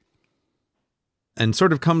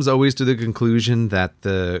sort of comes always to the conclusion that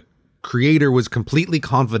the creator was completely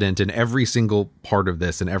confident in every single part of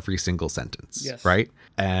this in every single sentence. Yes. Right?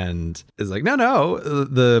 And it's like, no,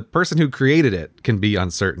 the person who created it can be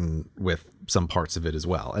uncertain with some parts of it as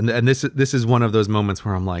well. And this is one of those moments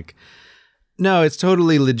where I'm like, no, it's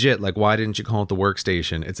totally legit. Like, why didn't you call it the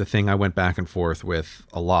workstation? It's a thing I went back and forth with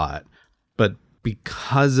a lot. But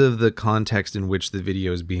because of the context in which the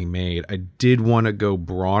video is being made, I did want to go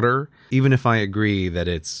broader, even if I agree that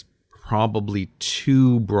it's probably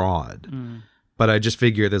too broad. But I just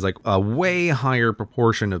figure there's like a way higher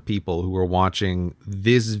proportion of people who are watching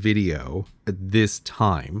this video at this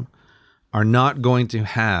time are not going to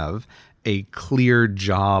have a clear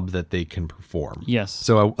job that they can perform. Yes.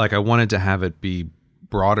 So I wanted to have it be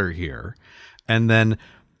broader here. And then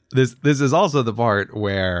this is also the part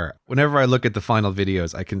where whenever I look at the final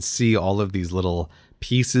videos, I can see all of these little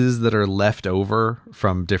pieces that are left over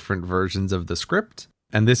from different versions of the script.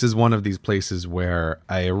 And this is one of these places where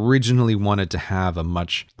I originally wanted to have a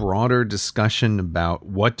much broader discussion about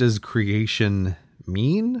what does creation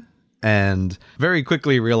mean, and very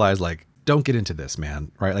quickly realized, like, don't get into this,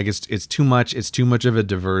 man, right? Like, it's too much. It's too much of a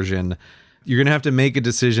diversion. You're going to have to make a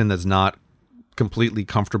decision that's not completely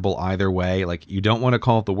comfortable either way. Like, you don't want to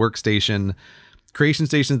call it the workstation. Creation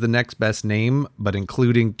Station is the next best name, but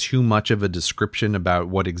including too much of a description about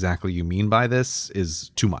what exactly you mean by this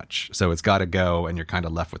is too much. So it's got to go, and you're kind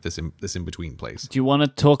of left with this in between place. Do you want to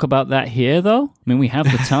talk about that here, though? I mean, we have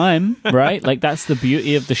the time, right? Like, that's the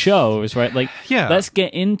beauty of the show, is right. Like, yeah. Let's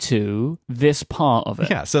get into this part of it.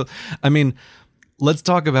 Yeah. So, I mean, let's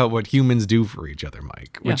talk about what humans do for each other,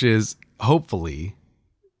 Mike, which is hopefully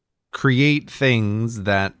create things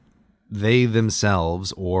that they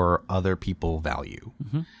themselves or other people value.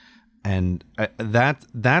 And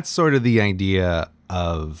that's sort of the idea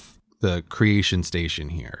of the creation station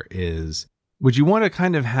here is what you want to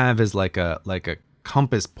kind of have is like a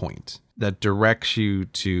compass point that directs you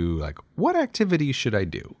to, like, what activity should I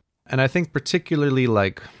do? And I think particularly,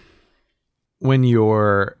 like, when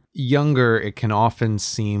you're younger, it can often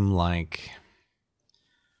seem like,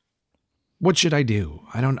 what should I do?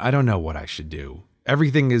 I don't know what I should do.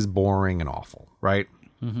 Everything is boring and awful, right?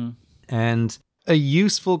 And a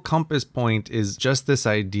useful compass point is just this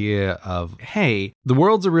idea of, hey, the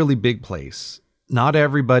world's a really big place. Not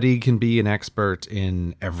everybody can be an expert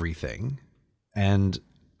in everything. And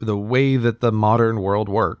the way that the modern world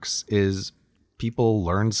works is people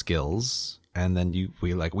learn skills, and then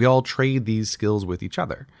we all trade these skills with each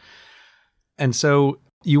other. And so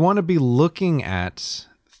you want to be looking at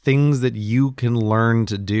things that you can learn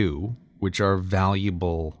to do which are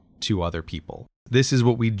valuable to other people. This is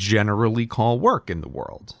what we generally call work in the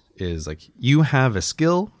world, is like you have a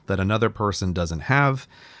skill that another person doesn't have,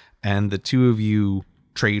 and the two of you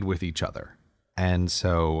trade with each other. And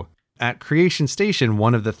so at Creation Station,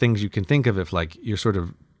 one of the things you can think of if like you're sort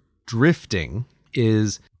of drifting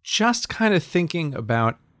is just kind of thinking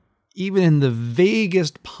about, even in the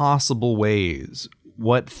vaguest possible ways,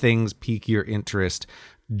 what things pique your interest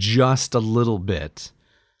just a little bit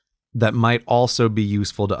that might also be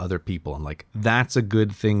useful to other people. And like, that's a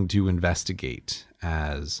good thing to investigate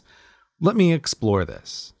as, let me explore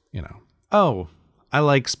this, oh, I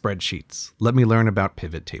like spreadsheets. Let me learn about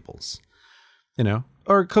pivot tables,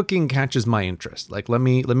 or cooking catches my interest. Like, let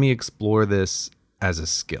me explore this as a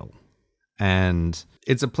skill. And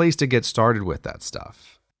it's a place to get started with that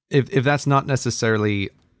stuff. If that's not necessarily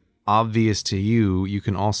obvious to you, you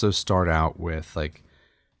can also start out with like,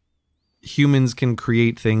 humans can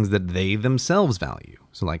create things that they themselves value.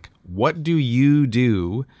 So like, what do you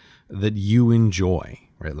do that you enjoy,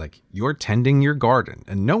 right? Like you're tending your garden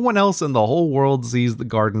and no one else in the whole world sees the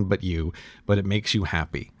garden but you, but it makes you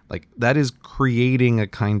happy. Like that is creating a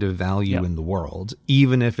kind of value in the world,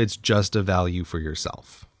 even if it's just a value for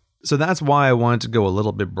yourself. So that's why I wanted to go a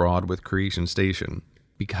little bit broad with Creation Station,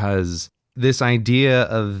 because this idea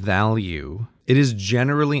of value, it is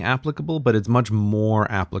generally applicable, but it's much more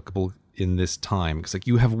applicable in this time because like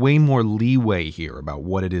you have way more leeway here about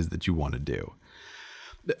what it is that you want to do.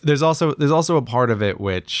 There's also a part of it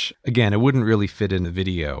which, again, it wouldn't really fit in the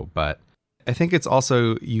video, but I think it's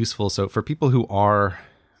also useful. So for people who are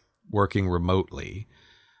working remotely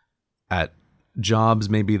at jobs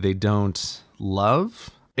maybe they don't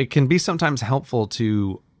love, it can be sometimes helpful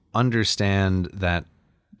to understand that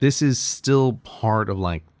this is still part of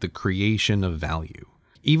like the creation of value.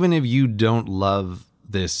 Even if you don't love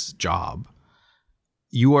this job,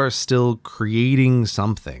 you are still creating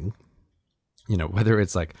something, you know, whether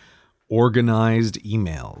it's like organized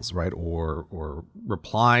emails, right? Or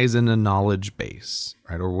replies in a knowledge base,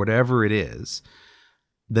 right? Or whatever it is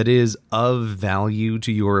that is of value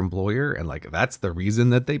to your employer. And like, that's the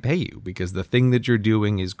reason that they pay you, because the thing that you're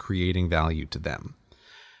doing is creating value to them.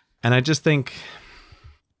 And I just think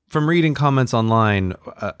from reading comments online,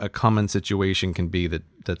 a common situation can be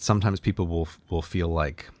that sometimes people will feel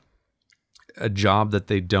like a job that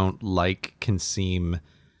they don't like can seem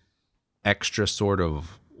extra sort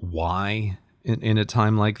of why in a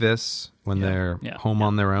time like this when they're home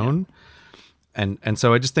on their own. And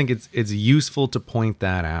so I just think it's useful to point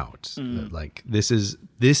that out. That like this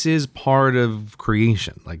is part of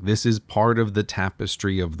creation. Like this is part of the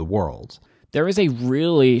tapestry of the world. There is a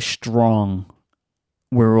really strong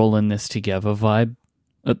we're all in this together vibe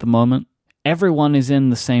at the moment. Everyone is in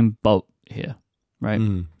the same boat here, right?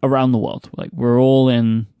 Around the world. Like we're all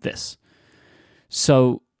in this.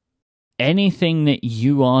 So anything that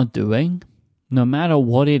you are doing, no matter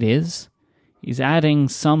what it is adding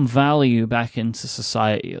some value back into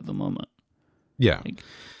society at the moment. Yeah. Like,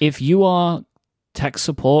 if you are tech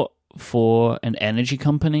support for an energy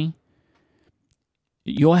company,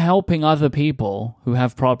 you're helping other people who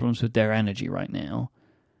have problems with their energy right now,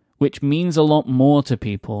 which means a lot more to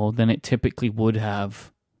people than it typically would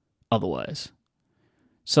have otherwise.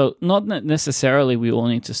 So not necessarily we all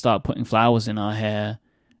need to start putting flowers in our hair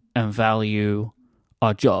and value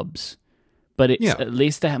our jobs, but it's at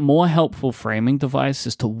least a more helpful framing device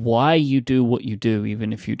as to why you do what you do,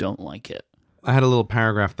 even if you don't like it. I had a little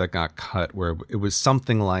paragraph that got cut where it was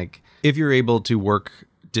something like, if you're able to work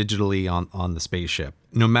digitally on the spaceship,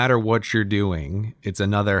 no matter what you're doing, it's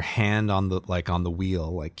another hand on the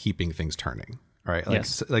wheel, like keeping things turning, right? Like,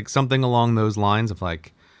 like something along those lines of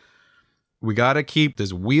like, we got to keep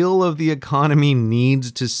this wheel of the economy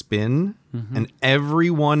needs to spin, and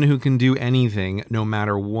everyone who can do anything, no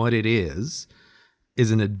matter what it is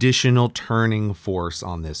an additional turning force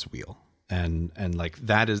on this wheel. And like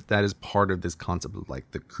that is part of this concept of like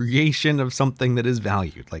the creation of something that is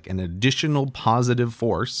valued, like an additional positive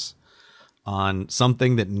force on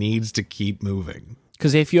something that needs to keep moving.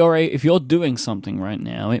 Because if you're doing something right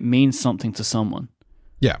now, it means something to someone.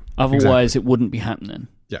 Yeah. Otherwise, it wouldn't be happening.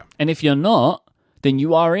 Yeah. And if you're not, then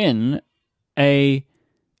you are in a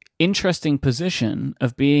interesting position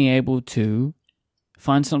of being able to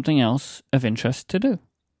find something else of interest to do.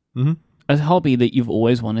 A hobby that you've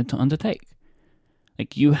always wanted to undertake.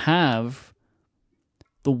 Like you have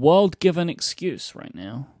the world-given excuse right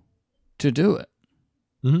now to do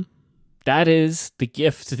it. That is the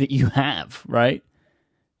gift that you have, right?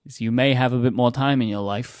 Is you may have a bit more time in your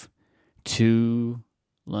life to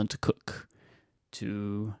learn to cook,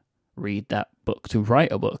 to read that book, to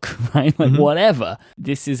write a book, right? Like whatever.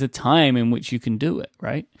 This is a time in which you can do it,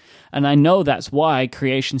 right? And I know that's why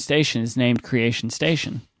Creation Station is named Creation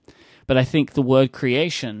Station. But I think the word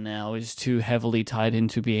creation now is too heavily tied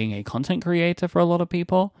into being a content creator for a lot of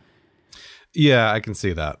people. Yeah, I can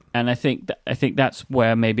see that. And I think that's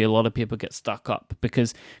where maybe a lot of people get stuck up,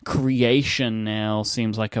 because creation now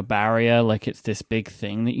seems like a barrier, like it's this big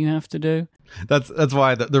thing that you have to do. That's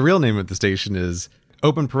why the real name of the station is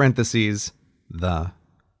open parentheses, the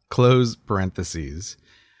close parentheses,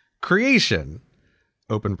 creation,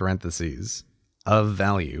 open parentheses, of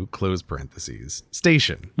value, close parentheses,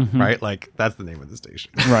 station, right? Like that's the name of the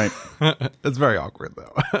station. Right. It's very awkward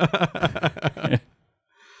though.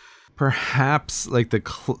 Perhaps like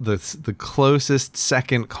the closest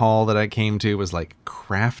second call that I came to was like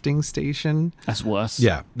crafting station. That's worse.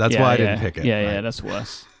 Yeah, that's why I didn't pick it. Yeah, right? Yeah, that's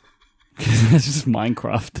worse. It's just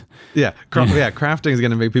Minecraft. Yeah, crafting is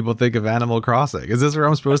going to make people think of Animal Crossing. Is this where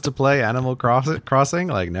I'm supposed to play Animal Crossing?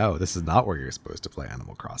 Like, no, this is not where you're supposed to play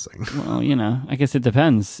Animal Crossing. Well, I guess it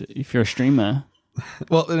depends if you're a streamer.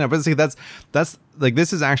 Well, no, but see, that's like,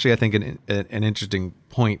 this is actually, I think, an interesting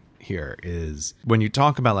point here is when you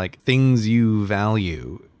talk about like things you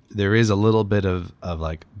value, there is a little bit of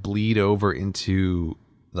like bleed over into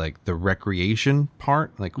like the recreation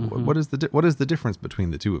part. Like, what is the difference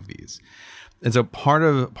between the two of these? And so part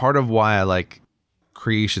of why I like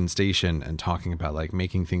Creation Station and talking about like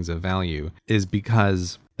making things of value is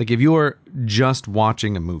because, like, if you're just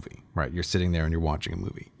watching a movie, right? You're sitting there and you're watching a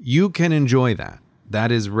movie. You can enjoy that.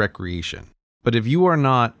 That is recreation. But if you are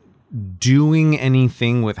not doing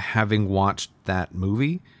anything with having watched that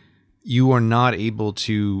movie, you are not able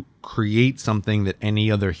to create something that any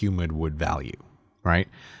other human would value, right?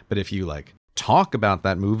 But if you like talk about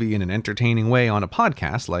that movie in an entertaining way on a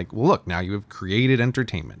podcast, like, well, look, now you have created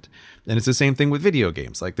entertainment. And it's the same thing with video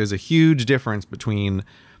games. Like, there's a huge difference between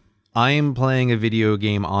I am playing a video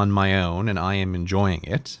game on my own and I am enjoying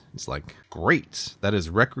it. It's like, great. That is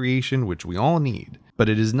recreation, which we all need. But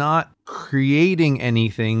it is not creating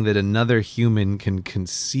anything that another human can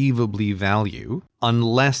conceivably value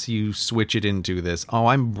unless you switch it into this, oh,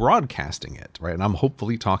 I'm broadcasting it, right? And I'm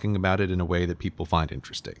hopefully talking about it in a way that people find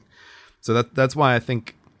interesting. So that's why I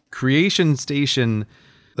think Creation Station,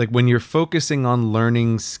 like when you're focusing on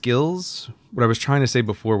learning skills, what I was trying to say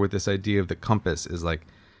before with this idea of the compass is like,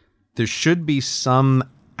 there should be some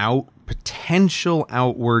potential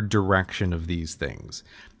outward direction of these things.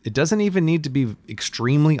 It doesn't even need to be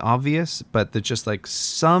extremely obvious, but there's just like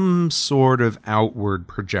some sort of outward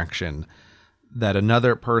projection that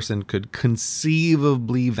another person could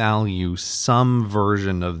conceivably value some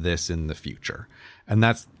version of this in the future. And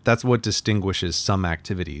that's what distinguishes some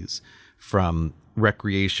activities from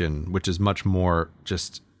recreation, which is much more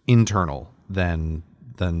just internal than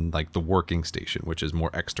like the working station, which is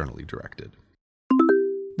more externally directed.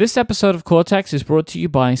 This episode of Cortex is brought to you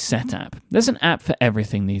by Setapp. There's an app for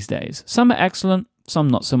everything these days. Some are excellent, some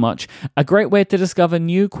not so much. A great way to discover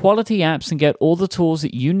new quality apps and get all the tools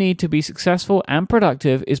that you need to be successful and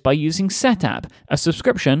productive is by using Setapp, a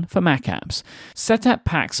subscription for Mac apps. Setapp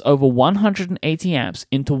packs over 180 apps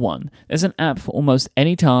into one. There's an app for almost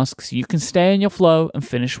any task, so you can stay in your flow and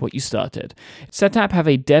finish what you started. Setapp have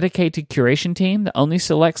a dedicated curation team that only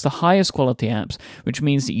selects the highest quality apps, which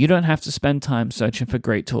means that you don't have to spend time searching for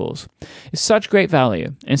great tools. It's such great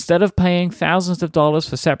value. Instead of paying thousands of dollars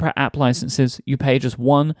for separate app licenses, you pay just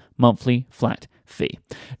one monthly flat fee.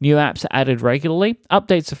 New apps are added regularly,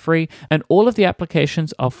 updates are free, and all of the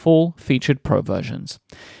applications are full featured pro versions.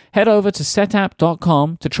 Head over to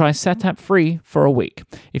setapp.com to try Setapp free for a week.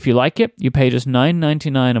 If you like it, you pay just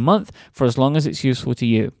 $9.99 a month for as long as it's useful to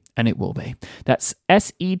you. And it will be. That's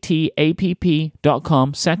setapp.com,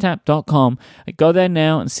 setapp.com. Go there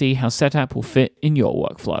now and see how Setapp will fit in your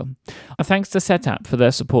workflow. Thanks to Setapp for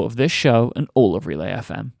their support of this show and all of Relay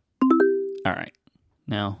FM. All right.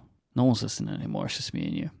 Now, no one's listening anymore. It's just me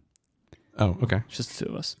and you. Oh, okay. It's just the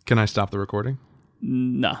two of us. Can I stop the recording?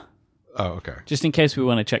 No. Oh, okay. Just in case we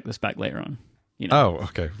want to check this back later on. Oh,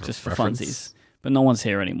 okay. Just for funsies. But no one's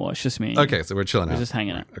here anymore. It's just me and you. Okay, so we're chilling out. We're just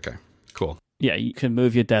hanging out. Okay, cool. Yeah, you can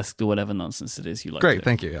move your desk to whatever nonsense it is you like. Great,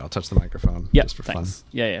 thank you. Yeah, I'll touch the microphone just for fun.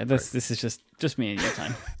 Yeah. This is just me and your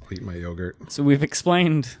time. I'll eat my yogurt. So we've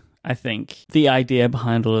explained, I think, the idea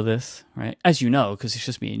behind all of this, right? As you know, because it's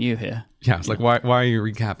just me and you here. Yeah, it's like, why are you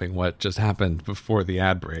recapping what just happened before the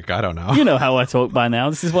ad break? I don't know. You know how I talk by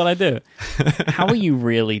now. This is what I do. How are you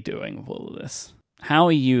really doing with all of this? How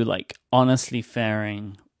are you, like, honestly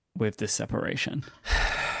faring with this separation?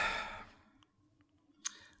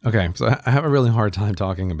 Okay, so I have a really hard time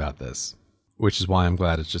talking about this, which is why I'm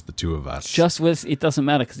glad it's just the two of us. It doesn't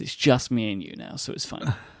matter because it's just me and you now, so it's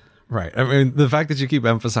fine. Right. I mean, the fact that you keep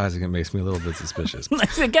emphasizing it makes me a little bit suspicious.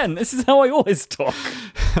 Again, this is how I always talk.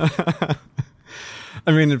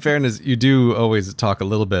 I mean, in fairness, you do always talk a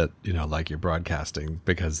little bit, like you're broadcasting,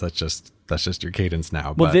 because that's just your cadence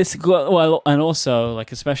now. Well, and also,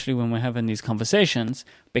 like, especially when we're having these conversations,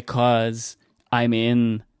 because I'm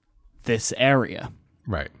in this area.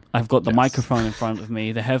 Right. I've got the microphone in front of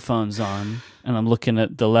me, the headphones on, and I'm looking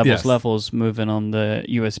at the levels moving on the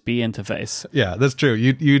USB interface. Yeah, that's true.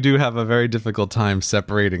 You do have a very difficult time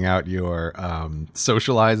separating out your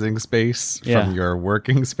socializing space from your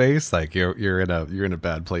working space. Like you're in a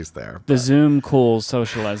bad place there. The Zoom call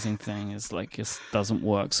socializing thing is like it doesn't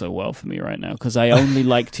work so well for me right now because I only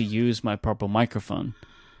like to use my proper microphone.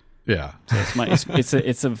 Yeah. So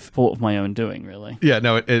it's a fault of my own doing, really. Yeah,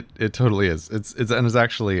 no, it totally is. It's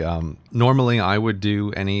actually normally I would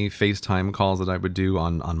do any FaceTime calls that I would do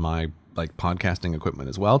on my like podcasting equipment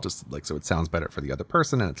as well, just like so it sounds better for the other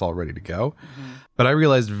person and it's all ready to go. Mm-hmm. But I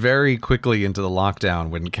realized very quickly into the lockdown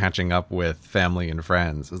when catching up with family and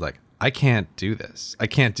friends is like, I can't do this. I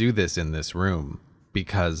can't do this in this room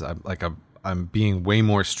because I'm being way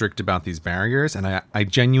more strict about these barriers. And I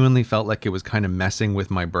genuinely felt like it was kind of messing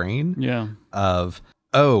with my brain. Yeah. Of,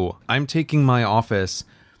 oh, I'm taking my office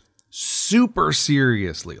super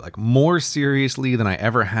seriously, like more seriously than I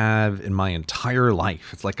ever have in my entire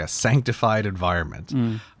life. It's like a sanctified environment.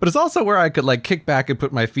 But it's also where I could like kick back and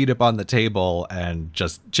put my feet up on the table and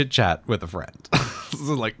just chit chat with a friend.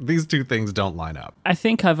 So like these two things don't line up. I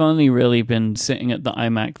think I've only really been sitting at the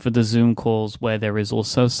iMac for the Zoom calls where there is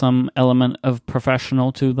also some element of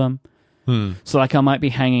professional to them. So like I might be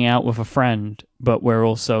hanging out with a friend, but we're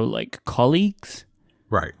also like colleagues.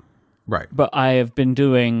 Right. But I have been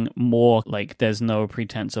doing more like there's no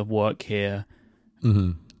pretense of work here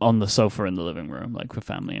on the sofa in the living room, like with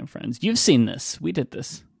family and friends. You've seen this. We did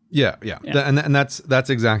this. Yeah. And that's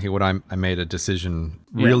exactly what I made a decision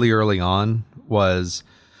really early on was,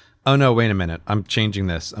 oh no, wait a minute. I'm changing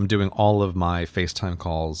this. I'm doing all of my FaceTime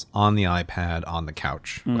calls on the iPad on the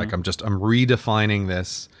couch. Like I'm redefining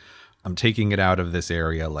this. I'm taking it out of this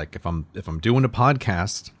area. Like if I'm doing a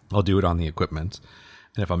podcast, I'll do it on the equipment.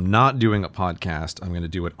 And if I'm not doing a podcast, I'm going to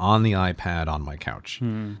do it on the iPad on my couch.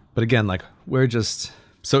 But again, like we're just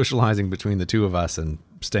socializing between the two of us and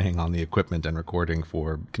staying on the equipment and recording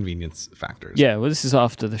for convenience factors. Yeah, well, this is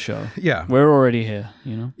after the show. Yeah. We're already here,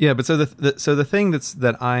 you know? Yeah, but so the thing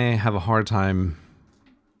that I have a hard time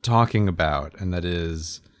talking about, and that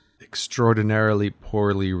is extraordinarily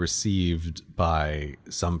poorly received by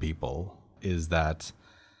some people, is that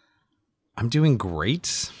I'm doing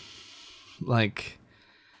great. Like...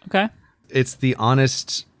 Okay. It's the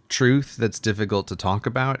honest truth that's difficult to talk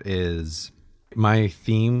about is my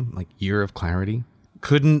theme, like Year of Clarity,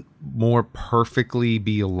 couldn't more perfectly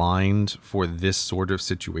be aligned for this sort of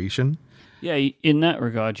situation. Yeah, in that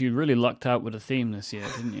regard, you really lucked out with a theme this year,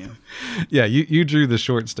 didn't you? Yeah, you drew the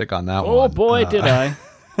short stick on that one. Oh boy, did I.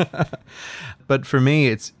 But for me,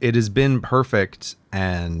 it has been perfect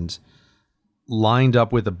and lined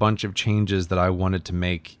up with a bunch of changes that I wanted to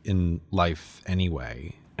make in life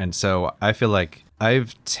anyway. And so I feel like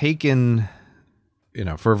I've taken,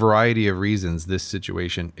 for a variety of reasons, this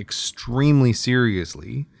situation extremely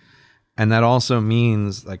seriously. And that also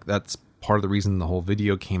means like that's part of the reason the whole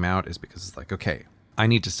video came out is because it's like, okay, I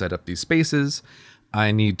need to set up these spaces.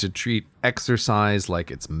 I need to treat exercise like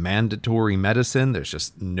it's mandatory medicine. There's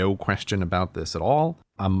just no question about this at all.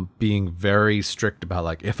 I'm being very strict about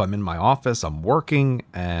like if I'm in my office, I'm working.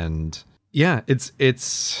 And yeah,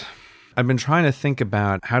 it's I've been trying to think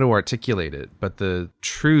about how to articulate it, but the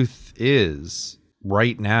truth is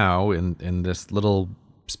right now in this little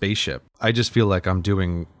spaceship, I just feel like I'm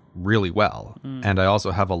doing really well. And I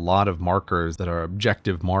also have a lot of markers that are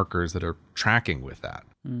objective markers that are tracking with that.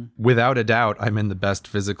 Without a doubt, I'm in the best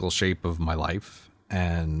physical shape of my life.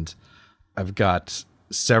 And I've got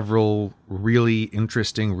several really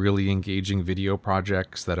interesting, really engaging video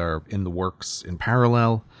projects that are in the works in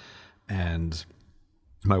parallel. And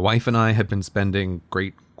my wife and I have been spending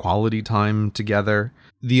great quality time together.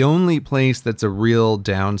 The only place that's a real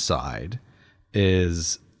downside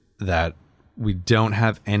is that we don't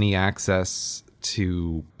have any access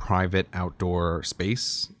to private outdoor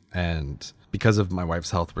space. And because of my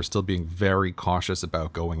wife's health, we're still being very cautious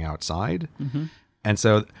about going outside. And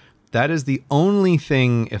so that is the only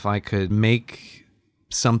thing, if I could make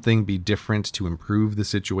something be different to improve the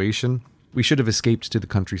situation. We should have escaped to the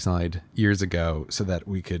countryside years ago so that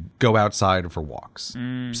we could go outside for walks.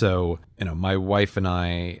 So, my wife and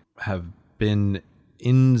I have been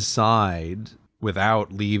inside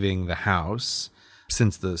without leaving the house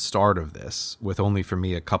since the start of this, with only for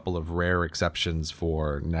me a couple of rare exceptions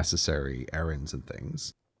for necessary errands and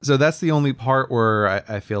things. So that's the only part where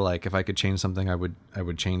I feel like if I could change something, I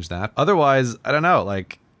would change that. Otherwise, I don't know,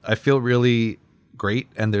 like I feel really great.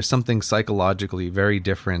 And there's something psychologically very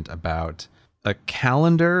different about a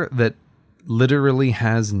calendar that literally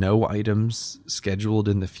has no items scheduled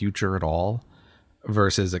in the future at all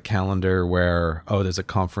versus a calendar where, oh, there's a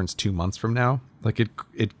conference 2 months from now. Like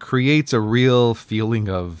it creates a real feeling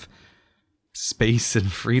of space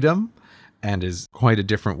and freedom and is quite a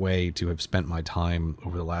different way to have spent my time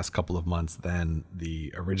over the last couple of months than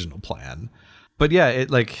the original plan. But yeah,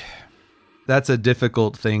 that's a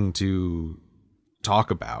difficult thing to talk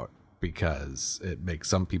about because it makes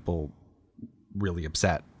some people really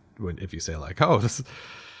upset if you say like, oh,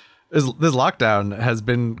 This lockdown has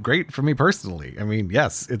been great for me personally. I mean,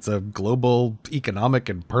 yes, it's a global economic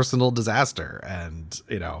and personal disaster. And,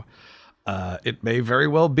 it may very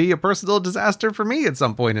well be a personal disaster for me at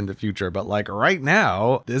some point in the future. But like right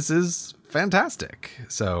now, this is fantastic.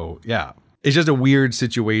 So, yeah, it's just a weird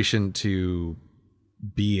situation to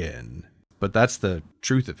be in. But that's the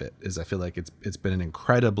truth of it, is I feel like it's been an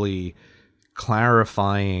incredibly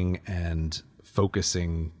clarifying and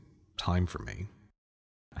focusing time for me.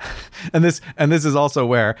 And this is also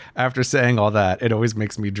where, after saying all that, it always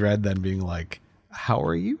makes me dread then being like, how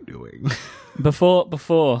are you doing?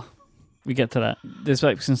 Before we get to that, there's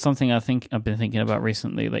like something I think I've been thinking about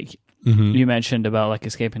recently. Like you mentioned about like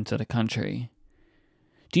escaping to the country.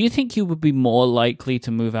 Do you think you would be more likely to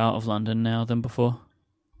move out of London now than before?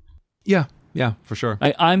 Yeah, for sure.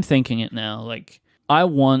 I'm thinking it now. Like, I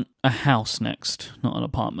want a house next, not an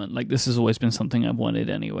apartment. Like, this has always been something I've wanted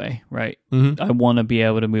anyway, right? Mm-hmm. I want to be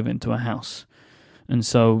able to move into a house. And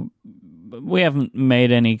so we haven't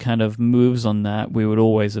made any kind of moves on that. We would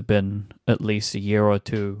always have been at least a year or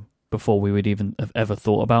two before we would even have ever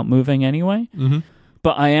thought about moving anyway. Mm-hmm.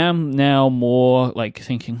 But I am now more like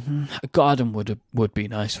thinking, a garden would be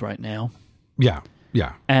nice right now. Yeah.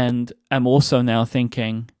 And I'm also now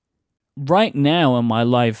thinking, right now in my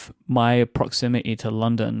life, my proximity to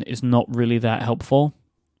London is not really that helpful,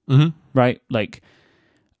 right? Like,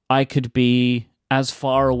 I could be as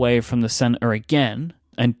far away from the center again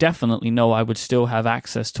and definitely know I would still have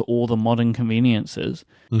access to all the modern conveniences.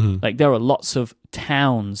 Like, there are lots of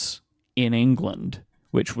towns in England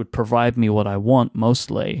which would provide me what I want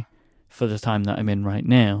mostly for the time that I'm in right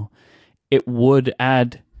now. It would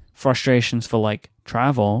add frustrations for, like,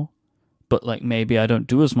 travel, but like maybe I don't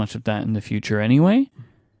do as much of that in the future anyway.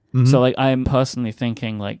 So like I'm personally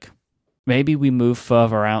thinking like maybe we move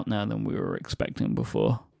further out now than we were expecting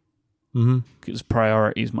before. Because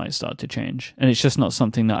priorities might start to change. And it's just not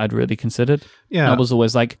something that I'd really considered. Yeah. I was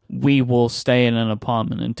always like, we will stay in an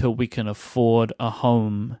apartment until we can afford a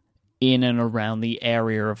home in and around the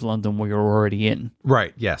area of London we are already in.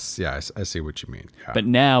 Right. Yes. Yeah. I see what you mean. Yeah. But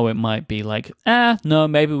now it might be like, no,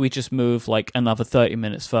 maybe we just move like another 30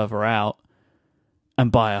 minutes further out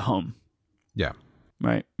and buy a home. Yeah.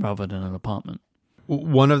 Right. Rather than an apartment.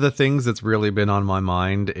 One of the things that's really been on my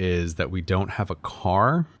mind is that we don't have a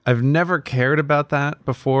car. I've never cared about that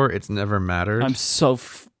before. It's never mattered. I'm so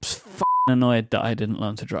annoyed that I didn't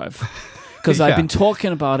learn to drive. Because I've been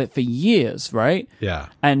talking about it for years, right? Yeah.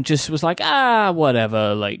 And just was like,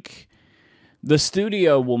 whatever. Like, the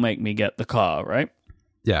studio will make me get the car, right?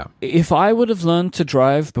 Yeah. If I would have learned to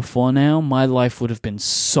drive before now, my life would have been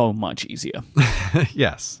so much easier.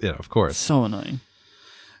 Yes. Yeah, of course. So annoying.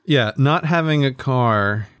 Yeah. Not having a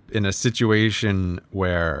car in a situation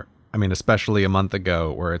where, I mean, especially a month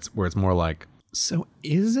ago, where it's more like, so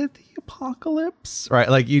is it the apocalypse? Right.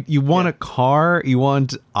 Like you want a car, you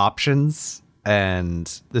want options. And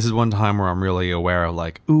this is one time where I'm really aware of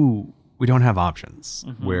like, ooh, we don't have options.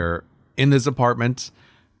 We're in this apartment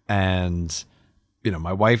and,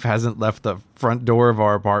 my wife hasn't left the front door of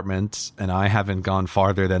our apartment and I haven't gone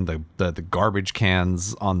farther than the garbage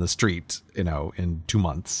cans on the street, in 2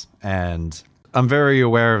 months. And I'm very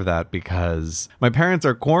aware of that because my parents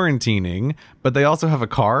are quarantining, but they also have a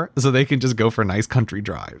car, so they can just go for nice country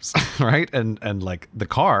drives, right? And like the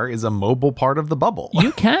car is a mobile part of the bubble.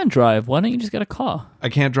 You can drive. Why don't you just get a car? I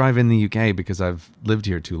can't drive in the UK because I've lived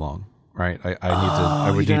here too long, right?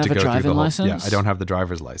 I would need to go through the whole license? Yeah, I don't have the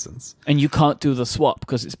driver's license. And you can't do the swap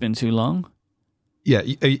because it's been too long? Yeah,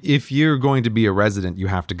 if you're going to be a resident, you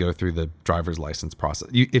have to go through the driver's license process.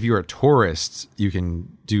 If you're a tourist, you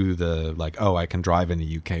can do the I can drive in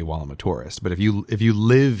the UK while I'm a tourist. But if you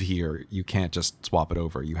live here, you can't just swap it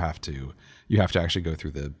over. You have to actually go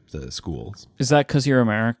through the schools. Is that because you're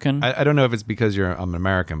American? I don't know if it's because I'm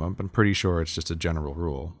American, but I'm pretty sure it's just a general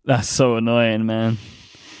rule. That's so annoying, man.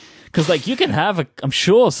 Because, you can I'm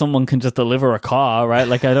sure someone can just deliver a car, right?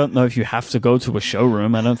 Like, I don't know if you have to go to a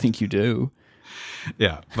showroom. I don't think you do.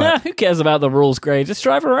 Yeah, but who cares about the rules, Gray? Just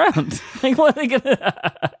drive around. Like, what are they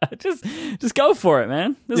gonna just go for it,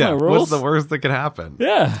 man? There's no rules. What's the worst that could happen?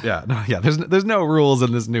 Yeah. There's no rules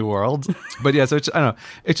in this new world. But yeah, so I don't know.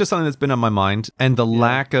 It's just something that's been on my mind, and the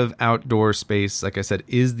lack of outdoor space, like I said,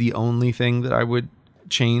 is the only thing that I would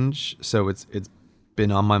change. So it's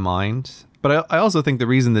been on my mind. But I also think the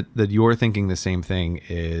reason that you're thinking the same thing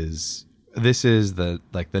is this is the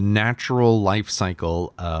natural life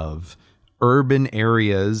cycle of urban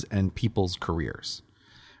areas and people's careers,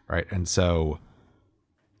 right? And so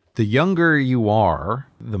the younger you are,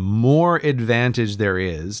 the more advantage there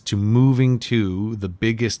is to moving to the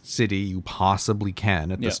biggest city you possibly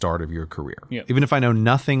can at the start of your career. Yep. Even if I know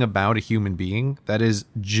nothing about a human being, that is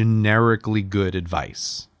generically good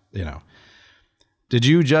advice. You know, did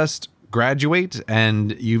you just graduate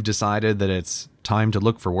and you've decided that it's time to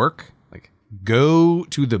look for work? Like, go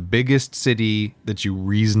to the biggest city that you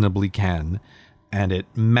reasonably can, and it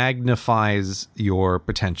magnifies your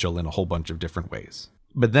potential in a whole bunch of different ways.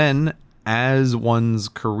 But then, as one's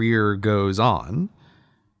career goes on,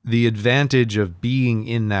 the advantage of being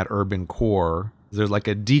in that urban core, there's like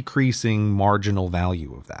a decreasing marginal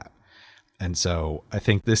value of that. And so I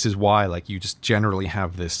think this is why, like, you just generally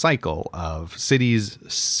have this cycle of cities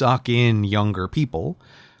suck in younger people.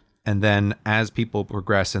 And then as people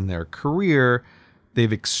progress in their career,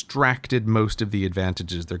 they've extracted most of the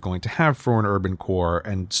advantages they're going to have for an urban core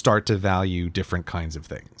and start to value different kinds of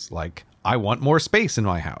things. Like, I want more space in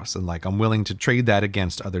my house, and like, I'm willing to trade that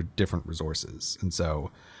against other different resources. And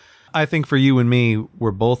so I think for you and me,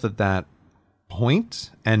 we're both at that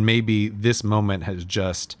point, and maybe this moment has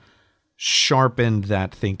just sharpened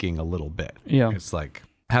that thinking a little bit. Yeah. It's like,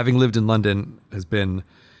 having lived in London has been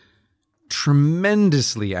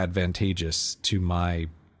tremendously advantageous to my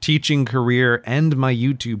teaching career and my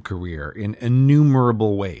YouTube career in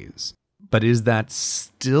innumerable ways. But is that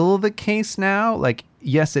still the case now? Like,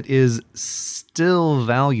 yes, it is still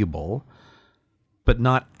valuable, but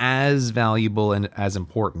not as valuable and as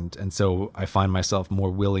important. And so I find myself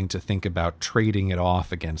more willing to think about trading it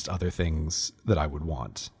off against other things that I would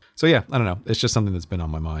want. So yeah, I don't know. It's just something that's been on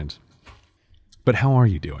my mind. But how are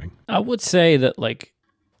you doing? I would say that, like,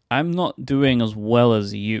 I'm not doing as well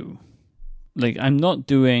as you. Like, I'm not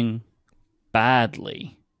doing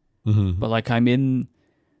badly, but like, I'm in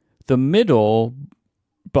the middle,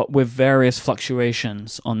 but with various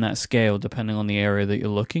fluctuations on that scale depending on the area that you're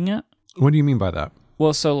looking at. What do you mean by that?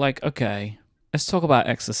 Well, so like, okay, let's talk about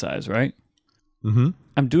exercise, right?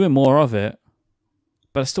 I'm doing more of it,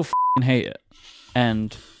 but I still f***ing hate it.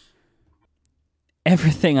 And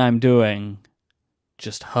everything I'm doing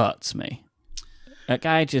just hurts me. Like,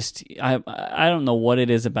 I don't know what it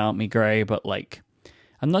is about me, Gray, but like,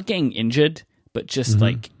 I'm not getting injured, but just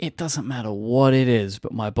like, it doesn't matter what it is,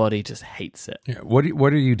 but my body just hates it. Yeah.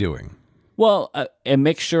 What are you doing? Well, a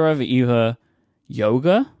mixture of either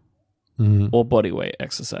yoga or body weight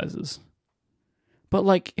exercises. But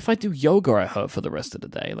like, if I do yoga, I hurt for the rest of the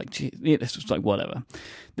day. Like, gee, it's just like, whatever.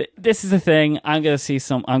 This is the thing. I'm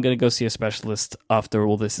gonna go see a specialist after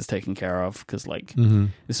all this is taken care of, because like,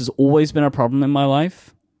 this has always been a problem in my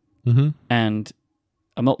life, and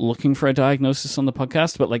I'm not looking for a diagnosis on the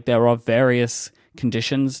podcast, but like, there are various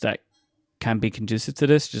conditions that can be conducive to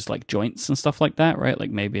this, just like joints and stuff like that, right?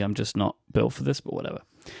 Like, maybe I'm just not built for this, but whatever.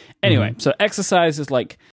 Anyway, so exercise is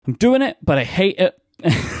like, I'm doing it, but I hate it,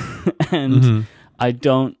 and I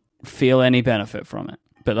don't feel any benefit from it.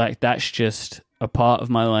 But like, that's just a part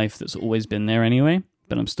of my life that's always been there anyway,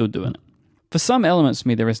 but I'm still doing it. For some elements of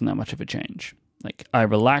me, there isn't that much of a change. Like, I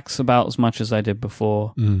relax about as much as I did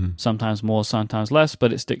before, sometimes more, sometimes less,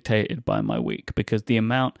 but it's dictated by my week, because the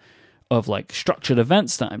amount of like structured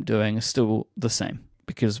events that I'm doing is still the same.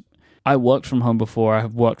 Because I worked from home before. I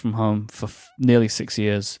have worked from home for nearly 6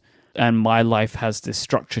 years, and my life has this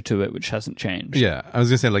structure to it which hasn't changed. Yeah, I was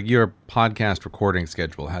going to say, like, your podcast recording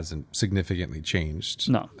schedule hasn't significantly changed.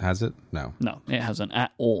 No. Has it? No. No, it hasn't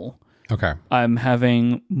at all. Okay. I'm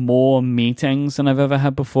having more meetings than I've ever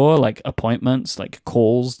had before, like appointments, like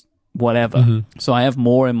calls, whatever. So I have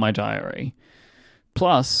more in my diary.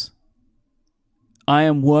 Plus, I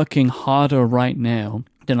am working harder right now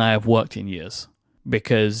than I have worked in years,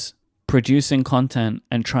 because producing content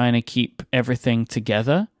and trying to keep everything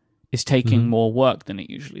together is taking more work than it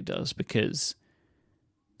usually does, because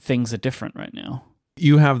things are different right now.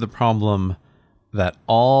 You have the problem that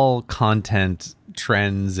all content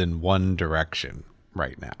trends in one direction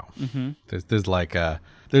right now. There's like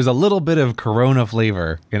there's a little bit of Corona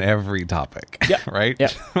flavor in every topic, right?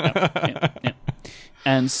 Yep.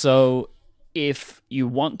 And so if you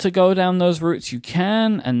want to go down those routes, you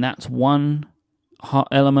can, and that's one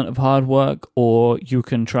element of hard work, or you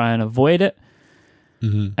can try and avoid it.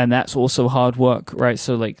 And that's also hard work, right?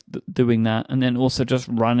 So like doing that, and then also just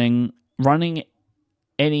running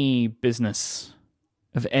any business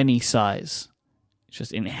of any size, it's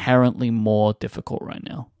just inherently more difficult right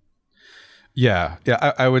now. Yeah.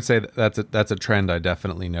 I would say that's a trend I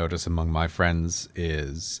definitely notice among my friends,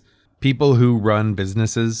 is people who run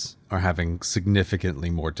businesses are having significantly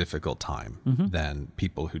more difficult time than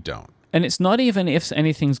people who don't. And it's not even if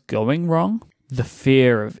anything's going wrong. The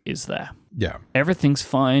fear is there. Yeah. Everything's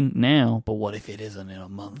fine now, but what if it isn't in a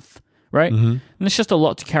month, right? Mm-hmm. And it's just a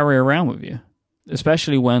lot to carry around with you,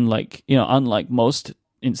 especially when, like, you know, unlike most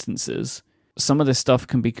instances, some of this stuff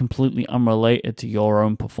can be completely unrelated to your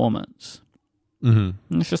own performance. Mm-hmm.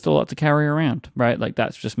 And it's just a lot to carry around, right? Like,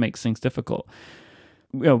 that just makes things difficult.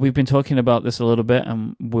 You know, we've been talking about this a little bit,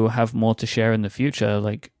 and we'll have more to share in the future.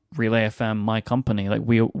 Like, Relay FM, my company, like,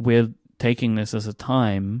 we're taking this as a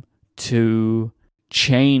time to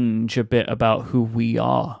change a bit about who we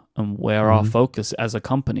are and where our focus as a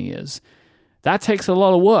company is. That takes a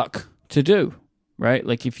lot of work to do, right?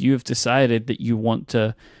 Like, if you have decided that you want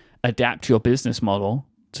to adapt your business model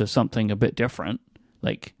to something a bit different,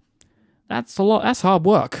 like, that's hard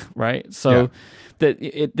work, right? So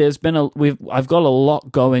I've got a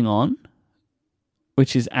lot going on,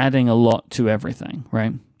 which is adding a lot to everything,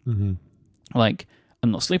 right? Mm-hmm. Like,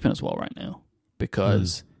 I'm not sleeping as well right now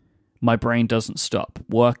because my brain doesn't stop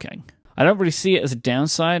working. I don't really see it as a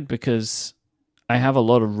downside because I have a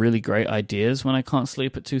lot of really great ideas when I can't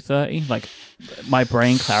sleep at 2:30. Like, my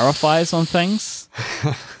brain clarifies on things.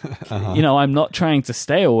 You know, I'm not trying to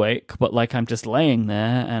stay awake, but, like, I'm just laying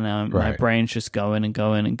there and my brain's just going and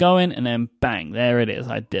going and going, and then bang, there it is.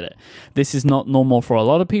 I did it. This is not normal for a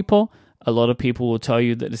lot of people. A lot of people will tell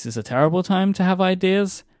you that this is a terrible time to have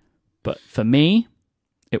ideas, but for me,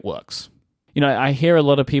 it works. You know, I hear a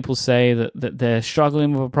lot of people say that they're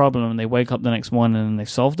struggling with a problem and they wake up the next morning and they've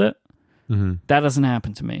solved it. Mm-hmm. That doesn't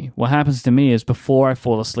happen to me. What happens to me is before I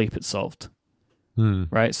fall asleep, it's solved.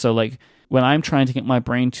 Right? So, like, when I'm trying to get my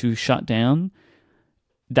brain to shut down,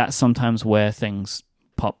 that's sometimes where things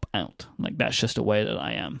pop out. Like, that's just a way that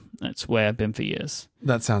I am. That's where I've been for years.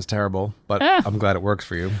 That sounds terrible, but I'm glad it works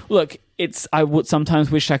for you. Look, I would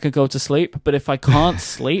sometimes wish I could go to sleep, but if I can't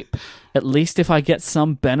sleep, at least if I get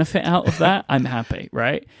some benefit out of that, I'm happy,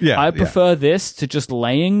 right? Yeah, I prefer this to just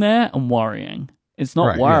laying there and worrying. It's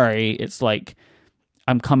not worry. Yeah. It's like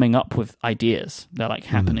I'm coming up with ideas that, like,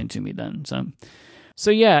 happening to me then.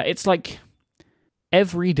 So yeah, it's like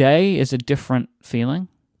every day is a different feeling,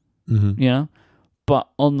 you know? But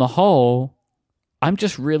on the whole, I'm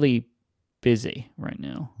just really busy right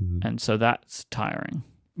now. And so that's tiring.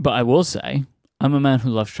 But I will say, I'm a man who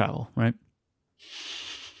loves travel, right?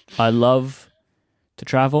 I love to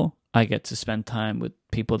travel. I get to spend time with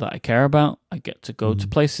people that I care about. I get to go to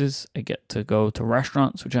places. I get to go to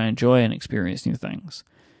restaurants, which I enjoy, and experience new things.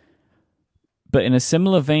 But in a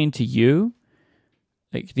similar vein to you,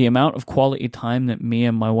 like, the amount of quality time that me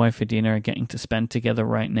and my wife Adina are getting to spend together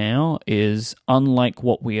right now is unlike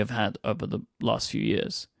what we have had over the last few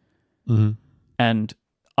years. Mm-hmm. And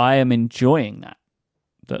I am enjoying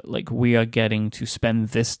that like, we are getting to spend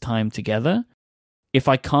this time together. If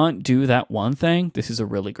I can't do that one thing, this is a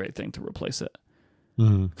really great thing to replace it.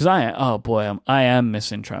 Because I am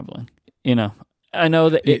missing traveling. You know, I know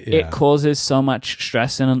that it causes so much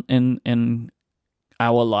stress in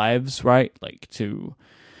our lives, right? Like, to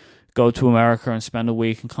go to America and spend a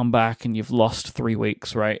week and come back and you've lost 3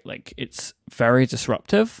 weeks, right? Like, it's very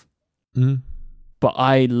disruptive, but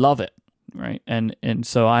I love it, right? And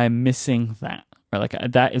so I'm missing that, right?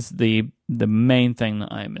 Like, that is the main thing that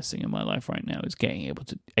I am missing in my life right now, is getting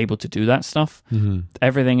able to do that stuff.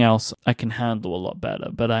 Everything else I can handle a lot better,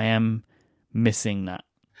 but I am missing that.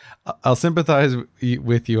 I'll sympathize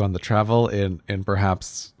with you on the travel in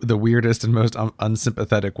perhaps the weirdest and most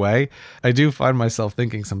unsympathetic way. I do find myself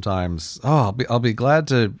thinking sometimes, I'll be glad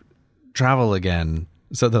to travel again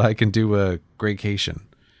so that I can do a graycation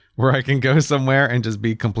where I can go somewhere and just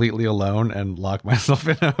be completely alone and lock myself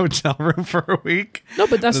in a hotel room for a week. No,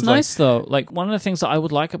 but that's nice, though. Like, one of the things that I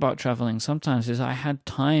would like about traveling sometimes is I had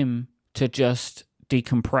time to just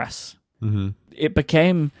decompress. It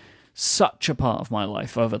became such a part of my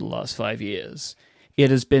life over the last 5 years. It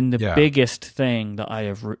has been the biggest thing that I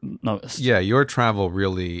have noticed. Yeah, your travel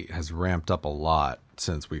really has ramped up a lot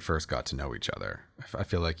since we first got to know each other. I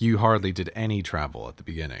feel like you hardly did any travel at the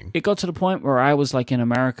beginning. It got to the point where I was, like, in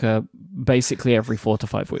America basically every 4 to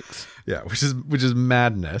 5 weeks. Yeah, which is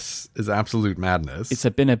madness, is absolute madness. It's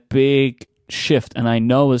been a big shift, and I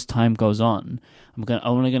know as time goes on, I'm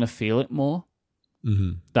only going to feel it more.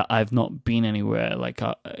 That I've not been anywhere. Like,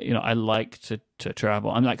 I like to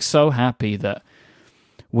travel. I'm, like, so happy that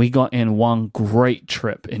we got in one great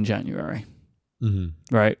trip in January,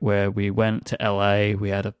 right? Where we went to LA. We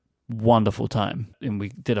had a wonderful time and we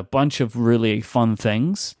did a bunch of really fun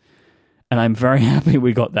things. And I'm very happy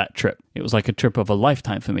we got that trip. It was like a trip of a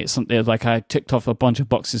lifetime for me. It's something like I ticked off a bunch of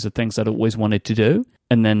boxes of things I'd always wanted to do.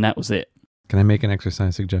 And then that was it. Can I make an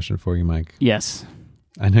exercise suggestion for you, Mike? Yes.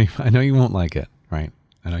 I know you won't like it. Right.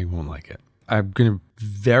 I know you won't like it. I'm going to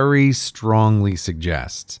very strongly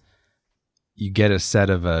suggest you get a set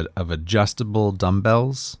of adjustable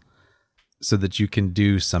dumbbells so that you can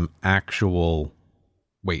do some actual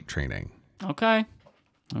weight training. Okay.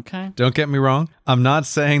 Don't get me wrong. I'm not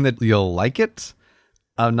saying that you'll like it.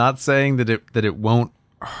 I'm not saying that it won't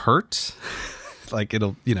hurt. Like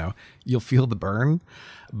it'll, you'll feel the burn.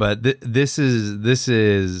 But this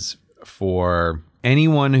is for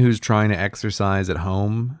anyone who's trying to exercise at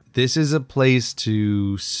home. This is a place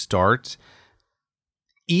to start.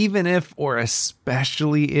 Even if, or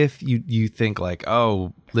especially if you think like,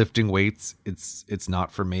 oh, lifting weights, it's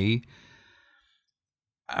not for me.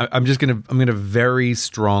 I'm gonna very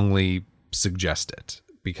strongly suggest it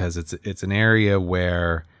because it's an area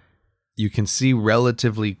where you can see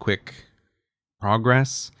relatively quick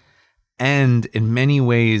progress, and in many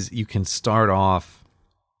ways you can start off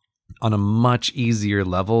on a much easier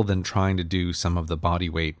level than trying to do some of the body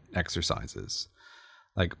weight exercises.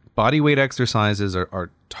 Like body weight exercises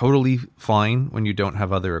are totally fine when you don't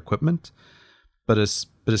have other equipment, but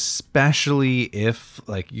especially if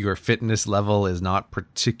like your fitness level is not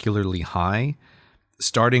particularly high,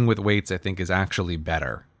 starting with weights I think is actually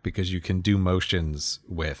better because you can do motions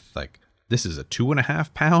with like, this is a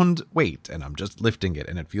 2.5 pound weight and I'm just lifting it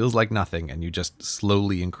and it feels like nothing, and you just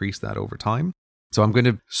slowly increase that over time. So I'm going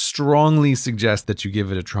to strongly suggest that you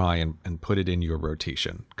give it a try and put it in your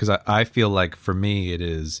rotation. Because I feel like for me, it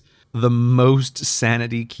is the most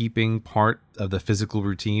sanity keeping part of the physical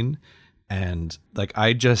routine. And like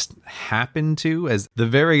I just happened to, as the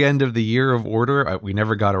very end of the year of order, we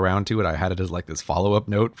never got around to it. I had it as like this follow-up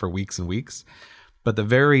note for weeks and weeks. But the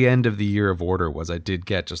very end of the year of order was I did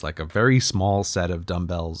get just like a very small set of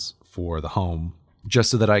dumbbells for the home,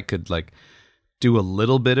 just so that I could like do a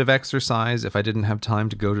little bit of exercise if I didn't have time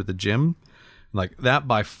to go to the gym. Like that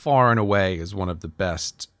by far and away is one of the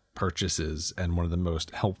best purchases and one of the most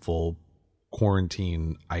helpful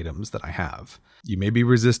quarantine items that I have. You may be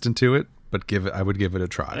resistant to it, but I would give it a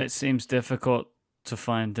try. It seems difficult to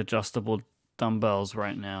find adjustable dumbbells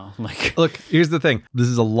right now. Look, here's the thing. This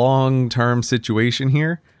is a long-term situation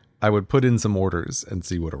here. I would put in some orders and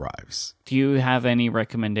see what arrives. Do you have any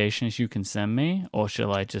recommendations you can send me, or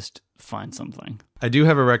shall I just find something? I do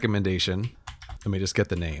have a recommendation. Let me just get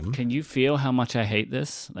the name. Can you feel how much I hate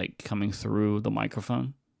this, like coming through the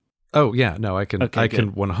microphone? Oh, yeah. No, I can. Okay, I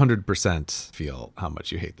can 100% feel how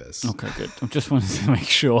much you hate this. Okay, good. I just wanted to make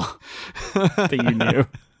sure that you knew.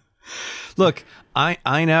 Look,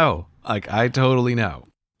 I know. Like, I totally know.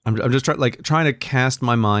 I'm just trying to cast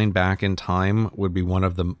my mind back in time would be one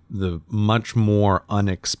of the much more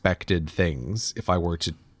unexpected things if I were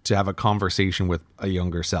to have a conversation with a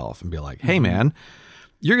younger self and be like, hey, man,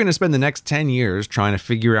 you're going to spend the next 10 years trying to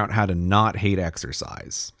figure out how to not hate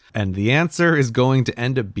exercise. And the answer is going to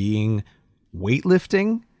end up being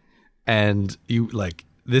weightlifting. And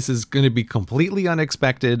this is going to be completely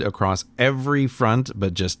unexpected across every front,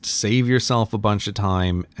 but just save yourself a bunch of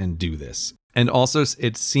time and do this. And also,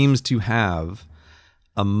 it seems to have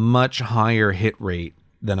a much higher hit rate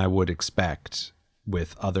than I would expect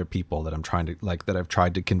with other people that I'm trying to that I've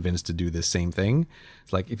tried to convince to do this same thing.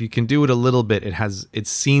 It's like if you can do it a little bit, it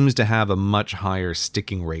seems to have a much higher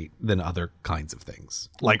sticking rate than other kinds of things,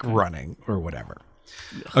 like running or whatever.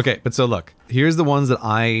 Okay, but so look, here's the ones that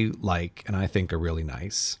I like and I think are really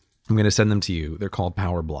nice. I'm going to send them to you. They're called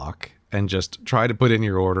Power Block, and just try to put in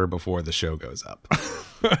your order before the show goes up.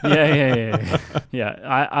 Yeah.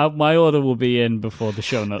 My order will be in before the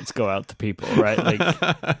show notes go out to people, right?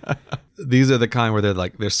 These are the kind where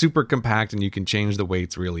they're super compact and you can change the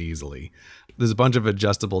weights really easily. There's a bunch of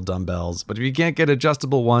adjustable dumbbells, but if you can't get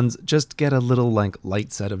adjustable ones, just get a little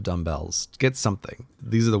light set of dumbbells. Get something.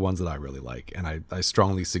 These are the ones that I really like, and I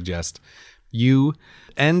strongly suggest you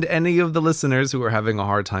and any of the listeners who are having a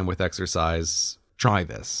hard time with exercise, try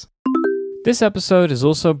this. This episode is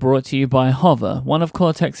also brought to you by Hover, one of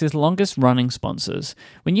Cortex's longest running sponsors.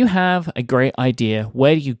 When you have a great idea,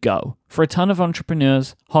 where do you go? For a ton of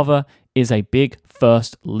entrepreneurs, Hover is a big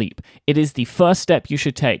first leap. It is the first step you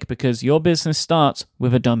should take because your business starts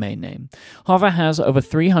with a domain name. Hover has over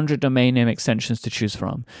 300 domain name extensions to choose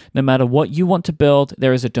from. No matter what you want to build,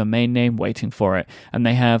 there is a domain name waiting for it, and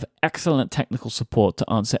they have excellent technical support to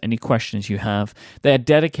answer any questions you have. They are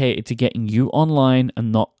dedicated to getting you online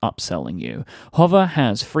and not upselling you. Hover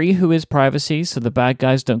has free Whois privacy so the bad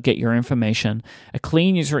guys don't get your information, a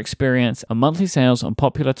clean user experience, and monthly sales on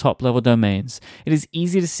popular top-level domains. It is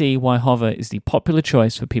easy to see why Hover is the popular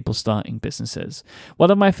choice for people starting businesses.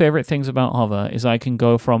 One of my favorite things about Hover is I can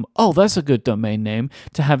go from, oh, that's a good domain name,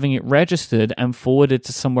 to having it registered and forwarded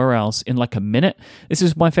to somewhere else in like a minute. This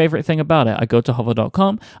is my favorite thing about it. I go to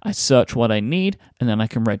hover.com, I search what I need, and then I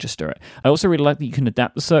can register it. I also really like that you can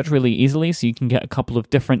adapt the search really easily, so you can get a couple of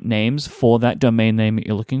different names for that domain name that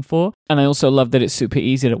you're looking for. And I also love that it's super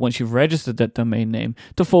easy that once you've registered that domain name,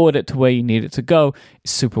 to forward it to where you need it to go.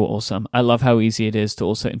 It's super awesome. I love how easy it is to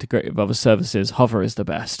also integrate with other services. Hover is the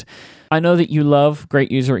best. I know that you love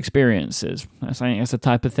great user experiences. I think that's the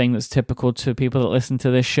type of thing that's typical to people that listen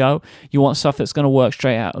to this show. You want stuff that's going to work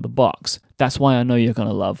straight out of the box. That's why I know you're going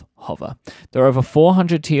to love Hover. There are over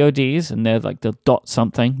 400 TODs, and they're like the dot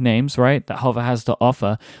something names, right, that Hover has to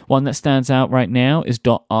offer. One that stands out right now is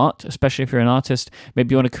 .art, especially if you're an artist.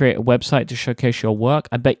 Maybe you want to create a website to showcase your work.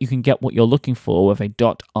 I bet you can get what you're looking for with a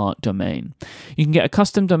 .art domain. You can get a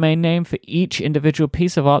custom domain name for each individual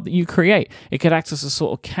piece of art that you create. It could act as a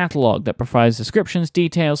sort of catalog that provides descriptions,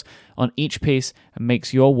 details on each piece, and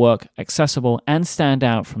makes your work accessible and stand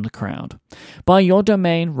out from the crowd. Buy your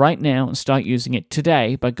domain right now and start using it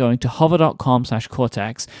today by going to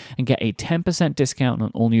hover.com/Cortex and get a 10% discount on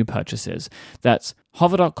all new purchases. That's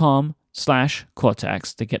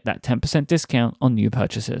hover.com/Cortex to get that 10% discount on new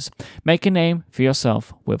purchases. Make a name for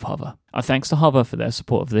yourself with Hover. Our thanks to Hover for their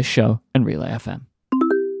support of this show and Relay FM.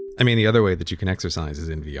 I mean, the other way that you can exercise is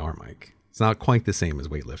in VR, Mike. It's not quite the same as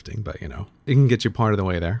weightlifting, but, you know, it can get you part of the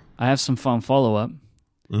way there. I have some fun follow-up.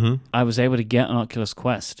 I was able to get an Oculus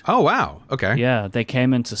Quest. Oh, wow. Okay. Yeah, they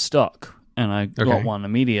came into stock, and I got one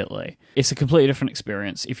immediately. It's a completely different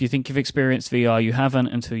experience. If you think you've experienced VR, you haven't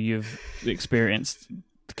until you've experienced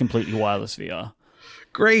completely wireless VR.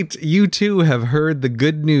 Great. You too have heard the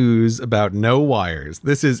good news about no wires.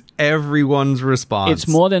 This is everyone's response. It's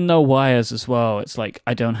more than no wires as well. It's like,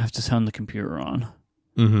 I don't have to turn the computer on.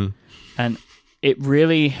 And it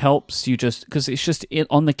really helps you just, because it's just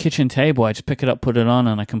on the kitchen table. I just pick it up, put it on,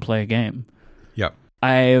 and I can play a game. Yep.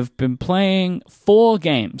 I've been playing 4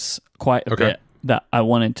 games quite a bit that I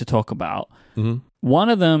wanted to talk about. One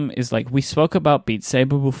of them is like, we spoke about Beat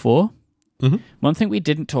Saber before. One thing we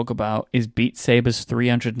didn't talk about is Beat Saber's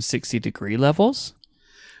 360-degree levels.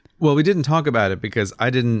 Well, we didn't talk about it because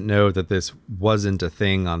I didn't know that this wasn't a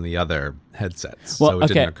thing on the other headsets. Well, so it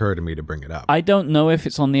didn't occur to me to bring it up. I don't know if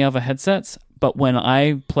it's on the other headsets, but when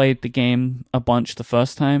I played the game a bunch the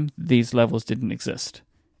first time, these levels didn't exist.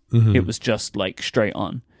 It was just like straight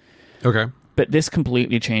on. Okay. But this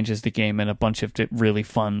completely changes the game in a bunch of really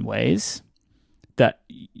fun ways. That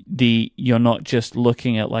you're not just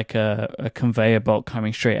looking at like a conveyor belt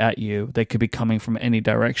coming straight at you. They could be coming from any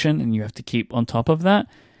direction, and you have to keep on top of that.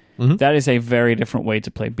 That is a very different way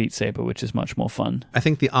to play Beat Saber, which is much more fun. I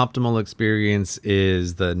think the optimal experience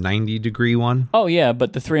is the 90-degree one. Oh, yeah,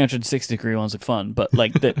 but the 360-degree ones are fun. But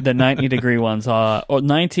like the 90-degree ones are, or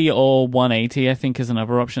 90 or 180, I think is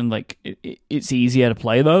another option. Like it's easier to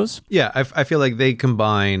play those. Yeah, I feel like they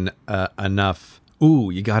combine enough.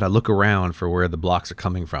 Ooh, you got to look around for where the blocks are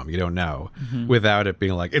coming from. You don't know without it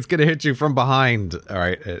being like, it's going to hit you from behind. All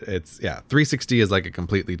right. 360 is like a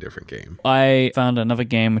completely different game. I found another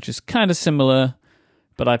game which is kind of similar,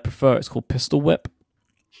 but I prefer. It's called Pistol Whip,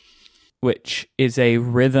 which is a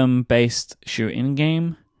rhythm-based shooting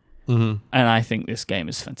game. And I think this game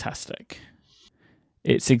is fantastic.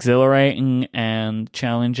 It's exhilarating and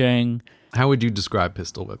challenging. How would you describe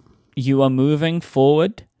Pistol Whip? You are moving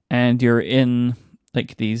forward and you're in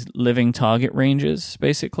like these living target ranges,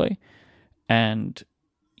 basically, and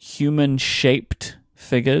human-shaped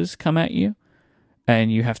figures come at you, and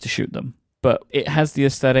you have to shoot them. But it has the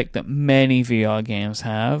aesthetic that many VR games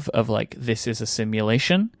have of like, this is a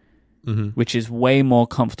simulation, which is way more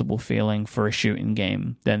comfortable feeling for a shooting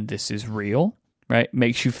game than this is real. Right?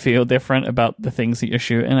 Makes you feel different about the things that you're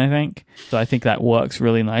shooting, I think. So I think that works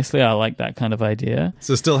really nicely. I like that kind of idea.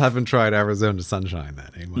 So still haven't tried Arizona Sunshine then,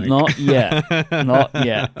 eh, Mike? Not yet. Not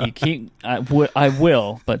yet. You keep. I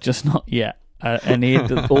will, but just not yet. I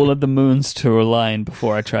need all of the moons to align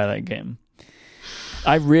before I try that game.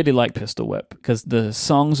 I really like Pistol Whip because the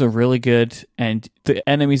songs are really good and the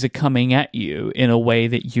enemies are coming at you in a way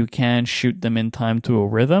that you can shoot them in time to a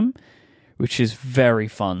rhythm, which is very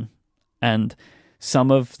fun. And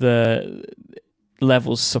some of the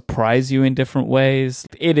levels surprise you in different ways.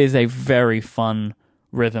 It is a very fun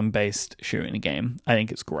rhythm-based shooting game. I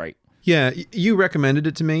think it's great. Yeah, you recommended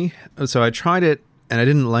it to me. So I tried it and I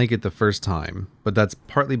didn't like it the first time, but that's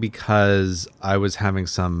partly because I was having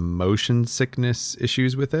some motion sickness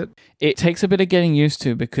issues with it. It takes a bit of getting used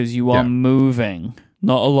to because you are moving.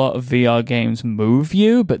 Not a lot of VR games move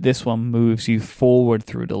you, but this one moves you forward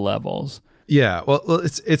through the levels. Yeah, well,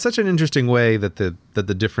 it's such an interesting way that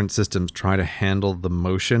the different systems try to handle the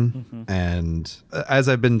motion. And as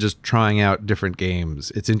I've been just trying out different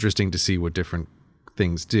games, it's interesting to see what different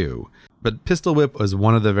things do. But Pistol Whip was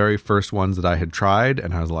one of the very first ones that I had tried,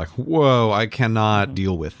 and I was like, whoa, I cannot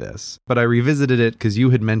deal with this. But I revisited it because you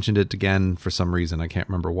had mentioned it again for some reason. I can't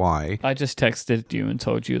remember why. I just texted you and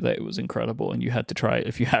told you that it was incredible, and you had to try it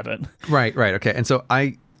if you hadn't. Right, okay. And so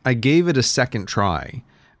I gave it a second try,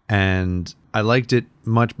 and I liked it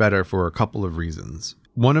much better for a couple of reasons.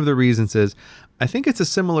 One of the reasons is I think it's a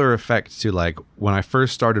similar effect to like when I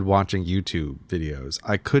first started watching YouTube videos.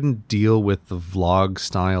 I couldn't deal with the vlog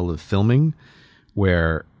style of filming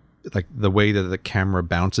where like the way that the camera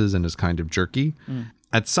bounces and is kind of jerky.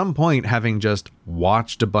 At some point, having just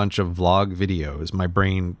watched a bunch of vlog videos, my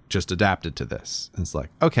brain just adapted to this. And it's like,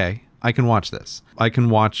 okay, I can watch this. I can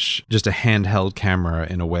watch just a handheld camera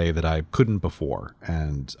in a way that I couldn't before.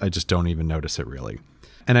 And I just don't even notice it really.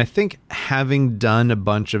 And I think having done a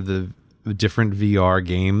bunch of the different VR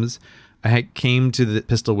games, I came to the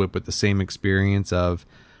Pistol Whip with the same experience of,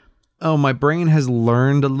 oh, my brain has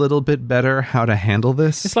learned a little bit better how to handle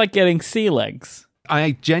this. It's like getting sea legs.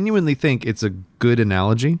 I genuinely think it's a good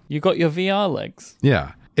analogy. You got your VR legs.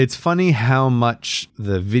 Yeah. It's funny how much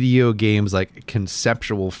the video games like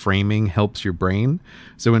conceptual framing helps your brain.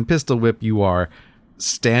 So in Pistol Whip, you are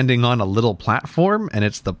standing on a little platform and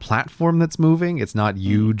it's the platform that's moving. It's not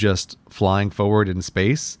you just flying forward in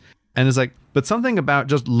space. And it's like, but something about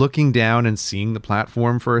just looking down and seeing the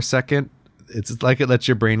platform for a second, it's like it lets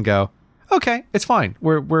your brain go, okay, it's fine.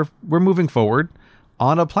 We're moving forward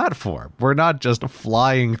on a platform. We're not just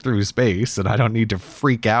flying through space, and I don't need to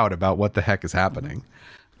freak out about what the heck is happening.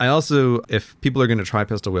 I also, if people are going to try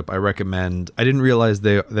Pistol Whip, I recommend, I didn't realize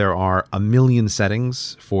there are a million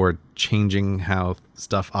settings for changing how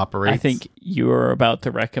stuff operates. I think you are about to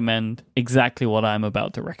recommend exactly what I'm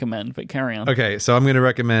about to recommend, but carry on. Okay, so I'm going to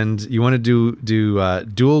recommend, you want to do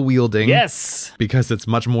dual wielding. Yes! Because it's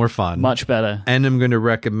much more fun. Much better. And I'm going to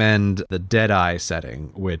recommend the Deadeye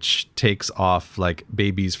setting, which takes off like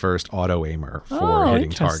baby's first auto aimer for hitting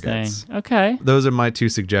targets. Okay. Those are my two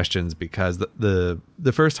suggestions because the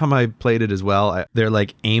first time I played it as well, their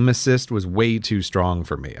like aim assist was way too strong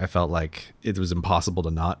for me. I felt like it was impossible to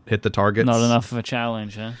not hit the targets. Not enough of a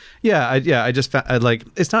challenge, huh? Yeah, I just found like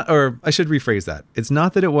it's not, or I should rephrase that. It's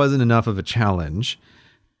not that it wasn't enough of a challenge.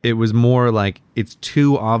 It was more like it's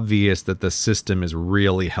too obvious that the system is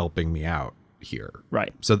really helping me out here.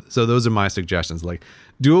 Right. So those are my suggestions. Like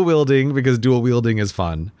dual wielding, because dual wielding is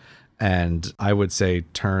fun. And I would say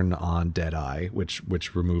turn on Deadeye,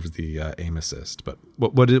 which removes the aim assist. But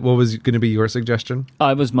what was going to be your suggestion?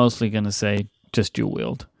 I was mostly going to say just dual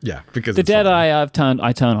wield. Yeah, because the Deadeye I turn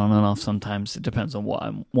on and off sometimes. It depends on what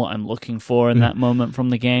I'm looking for in that moment from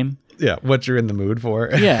the game. Yeah, what you're in the mood for.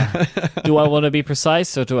 Yeah. Do I want to be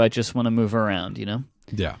precise or do I just want to move around, you know?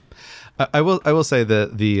 Yeah. I will say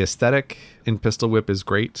that the aesthetic in Pistol Whip is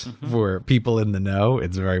great for people in the know.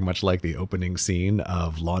 It's very much like the opening scene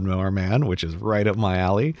of Lawnmower Man, which is right up my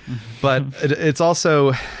alley. But it's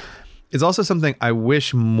also something I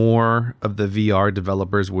wish more of the VR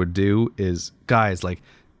developers would do is, guys, like,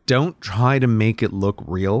 don't try to make it look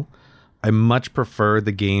real. I much prefer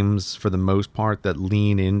the games for the most part that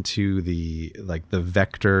lean into the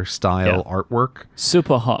vector style artwork.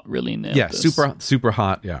 Super Hot really nailed this. Super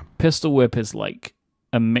Hot, yeah. Pistol Whip is like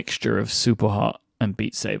a mixture of Super Hot and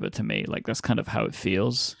Beat Saber to me. Like that's kind of how it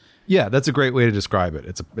feels. Yeah, that's a great way to describe it.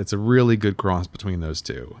 It's a really good cross between those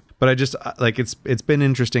two. But I just like it's been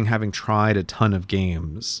interesting having tried a ton of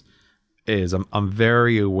games. I'm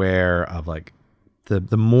very aware of like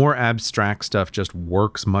the more abstract stuff just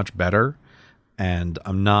works much better. And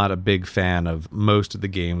I'm not a big fan of most of the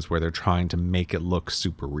games where they're trying to make it look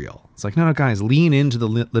super real. It's like, no, guys, lean into the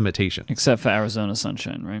limitation. Except for Arizona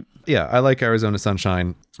Sunshine, right? Yeah, I like Arizona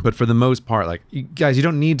Sunshine. But for the most part, like, guys, you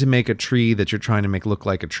don't need to make a tree that you're trying to make look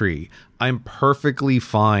like a tree. I'm perfectly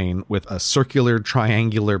fine with a circular,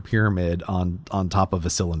 triangular pyramid on top of a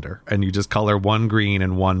cylinder. And you just color one green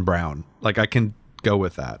and one brown. Like, I can go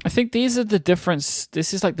with that. I think these are the difference.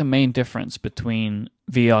 This is like the main difference between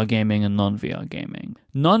VR gaming and non-VR gaming.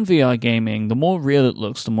 Non-VR gaming, the more real it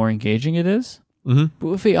looks, the more engaging it is. Mm-hmm. But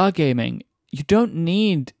with VR gaming, you don't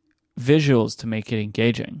need visuals to make it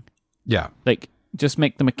engaging. Yeah. Like, just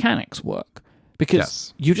make the mechanics work.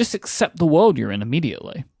 Because you just accept the world you're in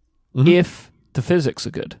immediately. Mm-hmm. If the physics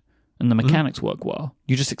are good and the mechanics work well,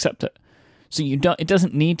 you just accept it. So it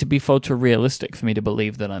doesn't need to be photorealistic for me to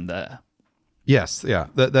believe that I'm there. Yes, yeah,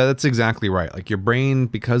 that's exactly right. Like your brain,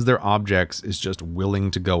 because they're objects, is just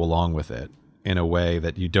willing to go along with it in a way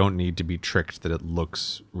that you don't need to be tricked that it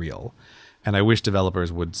looks real. And I wish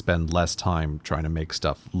developers would spend less time trying to make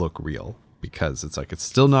stuff look real, because it's like it's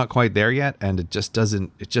still not quite there yet, and it just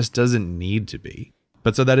doesn't need to be.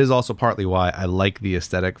 But so that is also partly why I like the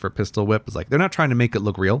aesthetic for Pistol Whip. It's like they're not trying to make it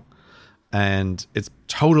look real, and it's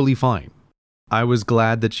totally fine. I was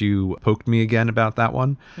glad that you poked me again about that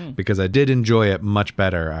one, because I did enjoy it much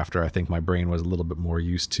better after I think my brain was a little bit more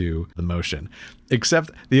used to the motion. Except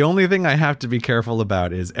the only thing I have to be careful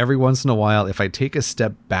about is every once in a while, if I take a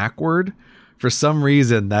step backward, for some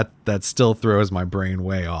reason that still throws my brain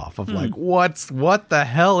way off of like, what the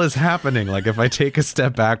hell is happening? Like if I take a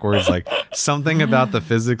step backwards, like something about the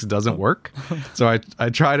physics doesn't work. So I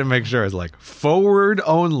try to make sure it's like forward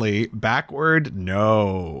only, backward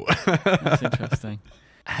no. That's interesting.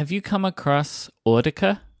 Have you come across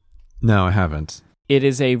Audica? No, I haven't. It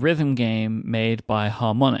is a rhythm game made by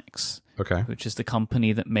Harmonix. Okay. Which is the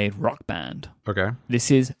company that made Rock Band. Okay.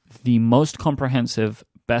 This is the most comprehensive,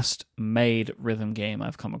 best made rhythm game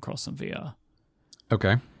I've come across in VR.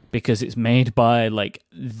 Okay. Because it's made by like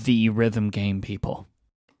the rhythm game people.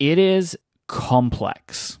 It is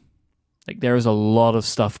complex. Like there is a lot of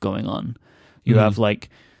stuff going on. You have like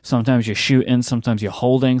sometimes you're shooting, sometimes you're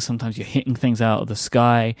holding, sometimes you're hitting things out of the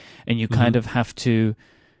sky, and you kind of have to,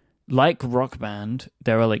 like Rock Band,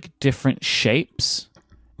 there are like different shapes,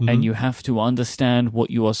 and you have to understand what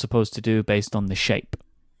you are supposed to do based on the shape.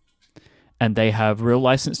 And they have real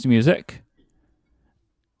licensed music,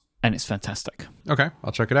 and it's fantastic. Okay,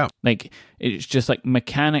 I'll check it out. Like, it's just like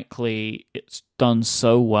mechanically, it's done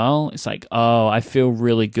so well. It's like, oh, I feel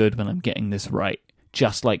really good when I'm getting this right.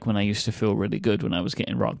 Just like when I used to feel really good when I was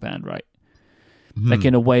getting Rock Band right. Like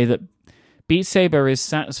in a way that Beat Saber is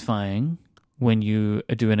satisfying when you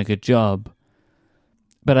are doing a good job,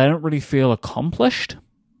 but I don't really feel accomplished.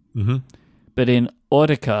 But in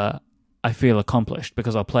Audica, I feel accomplished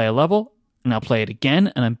because I'll play a level and I'll play it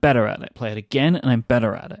again and I'm better at it. Play it again and I'm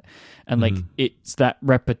better at it. And like it's that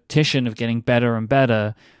repetition of getting better and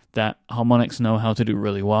better that Harmonix know how to do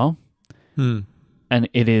really well. And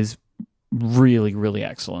it is really, really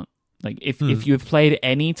excellent. Like if you've played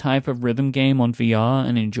any type of rhythm game on VR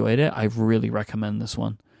and enjoyed it, I really recommend this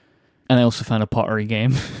one. And I also found a pottery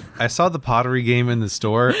game. I saw the pottery game in the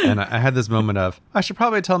store, and I had this moment of, I should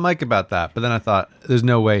probably tell Mike about that. But then I thought, there's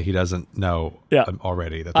no way he doesn't know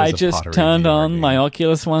already that there's I just pottery turned VR on game. my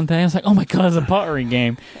Oculus one day. I was like, oh my God, there's a pottery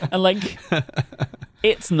game. And like,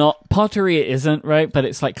 it's not pottery, it isn't, right? But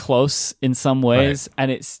it's like close in some ways. Right.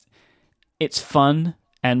 And it's fun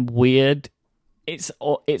and weird.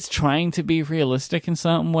 It's trying to be realistic in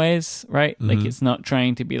certain ways, right? Like it's not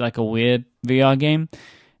trying to be like a weird VR game.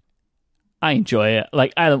 I enjoy it.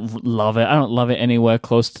 Like, I don't love it. I don't love it anywhere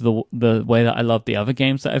close to the way that I love the other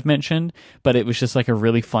games that I've mentioned, but it was just like a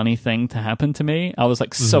really funny thing to happen to me. I was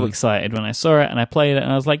like so excited when I saw it and I played it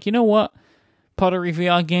and I was like, you know what? Pottery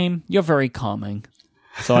VR game, you're very calming.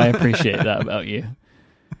 So I appreciate that about you.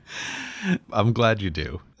 I'm glad you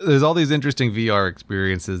do. There's all these interesting VR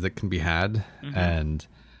experiences that can be had, and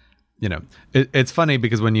you know, it's funny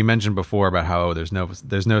because when you mentioned before about how there's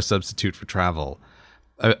no substitute for travel,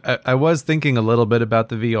 I was thinking a little bit about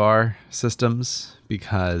the VR systems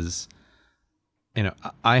because, you know,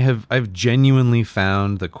 I've genuinely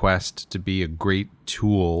found the Quest to be a great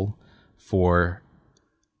tool for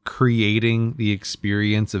creating the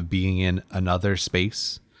experience of being in another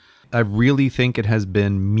space. I really think it has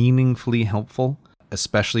been meaningfully helpful,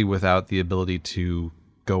 especially without the ability to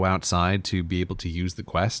go outside to be able to use the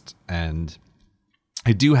Quest. And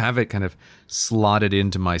I do have it kind of slotted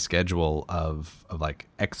into my schedule of like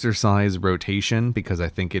exercise rotation because I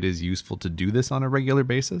think it is useful to do this on a regular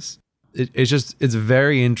basis. It's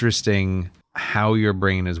very interesting how your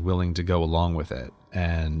brain is willing to go along with it.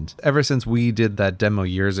 And ever since we did that demo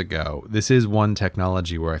years ago, this is one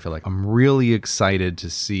technology where I feel like I'm really excited to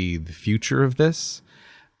see the future of this.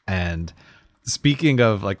 And speaking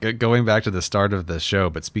of like going back to the start of the show,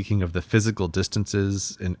 but speaking of the physical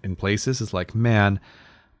distances in places, it's like, man,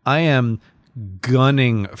 I am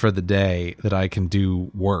gunning for the day that I can do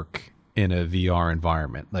work in a VR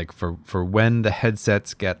environment. Like for when the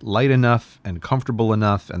headsets get light enough and comfortable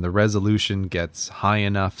enough and the resolution gets high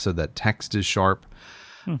enough so that text is sharp.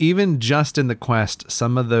 Even just in the Quest,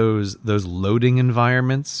 some of those loading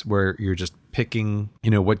environments where you're just picking,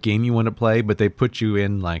 you know, what game you want to play, but they put you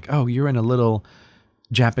in like, oh, you're in a little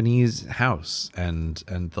Japanese house and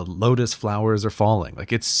the lotus flowers are falling.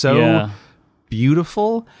 Like it's so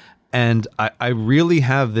beautiful. And I really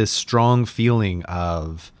have this strong feeling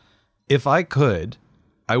of, if I could,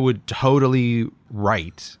 I would totally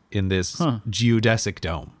write in this geodesic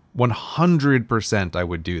dome. 100% I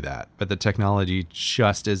would do that, but the technology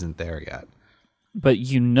just isn't there yet. But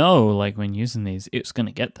like when using these, it's going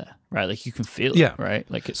to get there, right? Like you can feel it, right?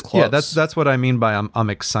 Like it's close. Yeah, that's what I mean by I'm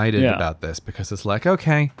excited about this, because it's like,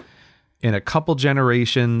 okay, in a couple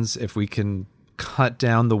generations, if we can cut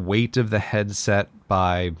down the weight of the headset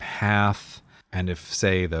by half, and if,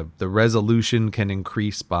 say, the resolution can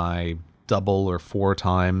increase by double or 4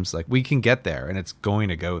 times, like we can get there, and it's going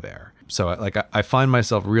to go there. So like I find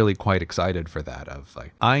myself really quite excited for that, of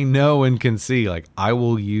like, I know and can see like I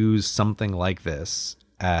will use something like this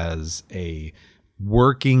as a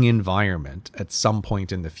working environment at some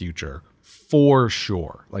point in the future for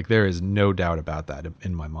sure. Like there is no doubt about that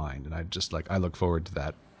in my mind, and I look forward to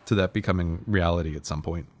that becoming reality at some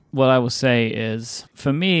point. What I will say is,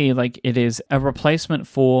 for me, like it is a replacement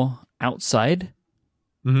for outside.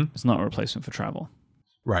 Mm-hmm. It's not a replacement for travel.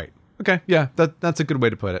 Right. Okay. Yeah, that's a good way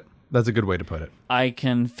to put it. That's a good way to put it. I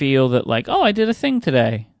can feel that, like, oh, I did a thing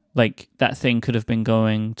today. Like, that thing could have been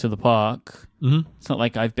going to the park. Mm-hmm. It's not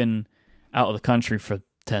like I've been out of the country for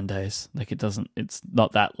 10 days. Like, it's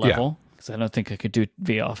not that level. Because I don't think I could do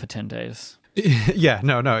VR for 10 days. Yeah,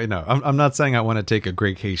 no. I'm not saying I want to take a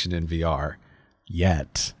Greycation in VR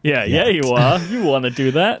yet. Yeah, you are. You want to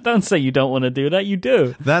do that. Don't say you don't want to do that. You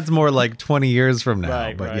do. That's more like 20 years from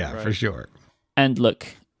now. Right. For sure. And look,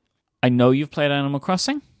 I know you've played Animal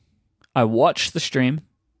Crossing. I watched the stream.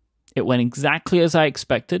 It went exactly as I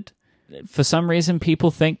expected. For some reason,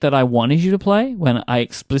 people think that I wanted you to play when I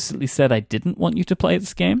explicitly said I didn't want you to play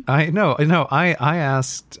this game. I know. I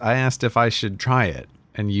asked if I should try it,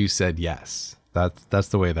 and you said yes. That's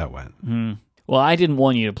the way that went. Well, I didn't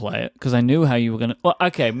want you to play it because I knew how you were going to... Well,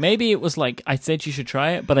 okay, maybe it was like I said you should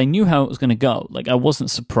try it, but I knew how it was going to go. Like, I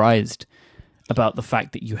wasn't surprised about the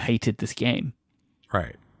fact that you hated this game.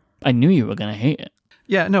 Right. I knew you were going to hate it.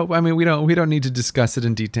 Yeah, no, I mean, we don't need to discuss it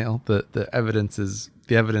in detail. The evidence is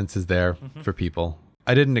there for people.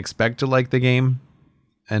 I didn't expect to like the game,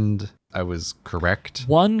 and I was correct.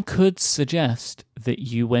 One could suggest that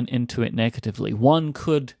you went into it negatively. One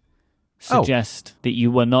could suggest that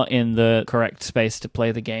you were not in the correct space to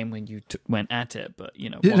play the game when you went at it, but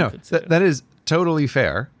that is totally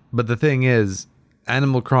fair. But the thing is,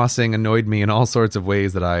 Animal Crossing annoyed me in all sorts of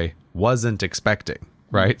ways that I wasn't expecting.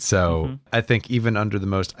 Right. So I think even under the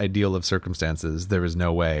most ideal of circumstances, there is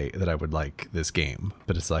no way that I would like this game.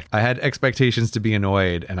 But it's like I had expectations to be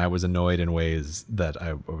annoyed, and I was annoyed in ways that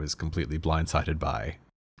I was completely blindsided by.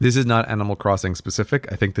 This is not Animal Crossing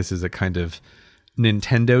specific. I think this is a kind of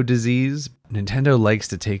Nintendo disease. Nintendo likes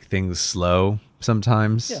to take things slow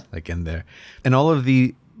sometimes, like in there. And all of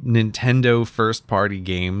the Nintendo first party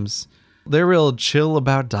games, they're real chill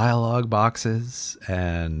about dialogue boxes,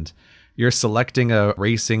 and you're selecting a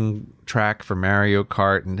racing track for Mario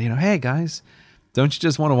Kart, and hey guys, don't you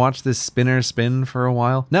just want to watch this spinner spin for a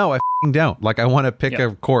while? No, I don't. Like, I want to pick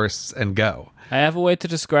a course and go. I have a way to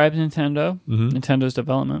describe Nintendo's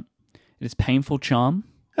development. It is painful charm.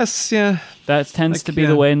 Yes, yeah. That tends to be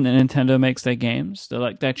the way that Nintendo makes their games.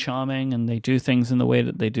 They're charming, and they do things in the way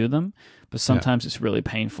that they do them, but sometimes it's really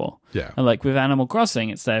painful. Yeah. And like with Animal Crossing,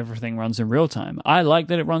 it's that everything runs in real time. I like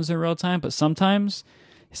that it runs in real time, but sometimes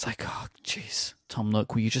it's like, oh, jeez, Tom,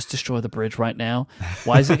 look, will you just destroy the bridge right now?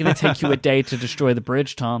 Why is it going to take you a day to destroy the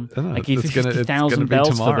bridge, Tom? I give you 50,000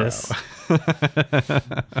 bells for this.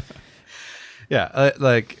 Yeah,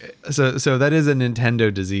 so that is a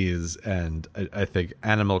Nintendo disease, and I think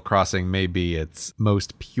Animal Crossing may be its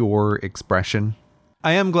most pure expression.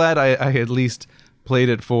 I am glad I at least played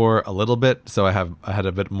it for a little bit, so I had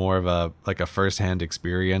a bit more of a first-hand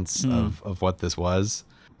experience of what this was.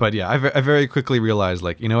 But yeah, I very quickly realized,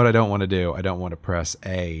 like, you know what I don't want to do? I don't want to press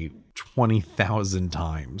A 20,000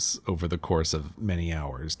 times over the course of many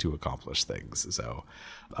hours to accomplish things. So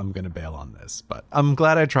I'm going to bail on this. But I'm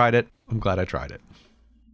glad I tried it.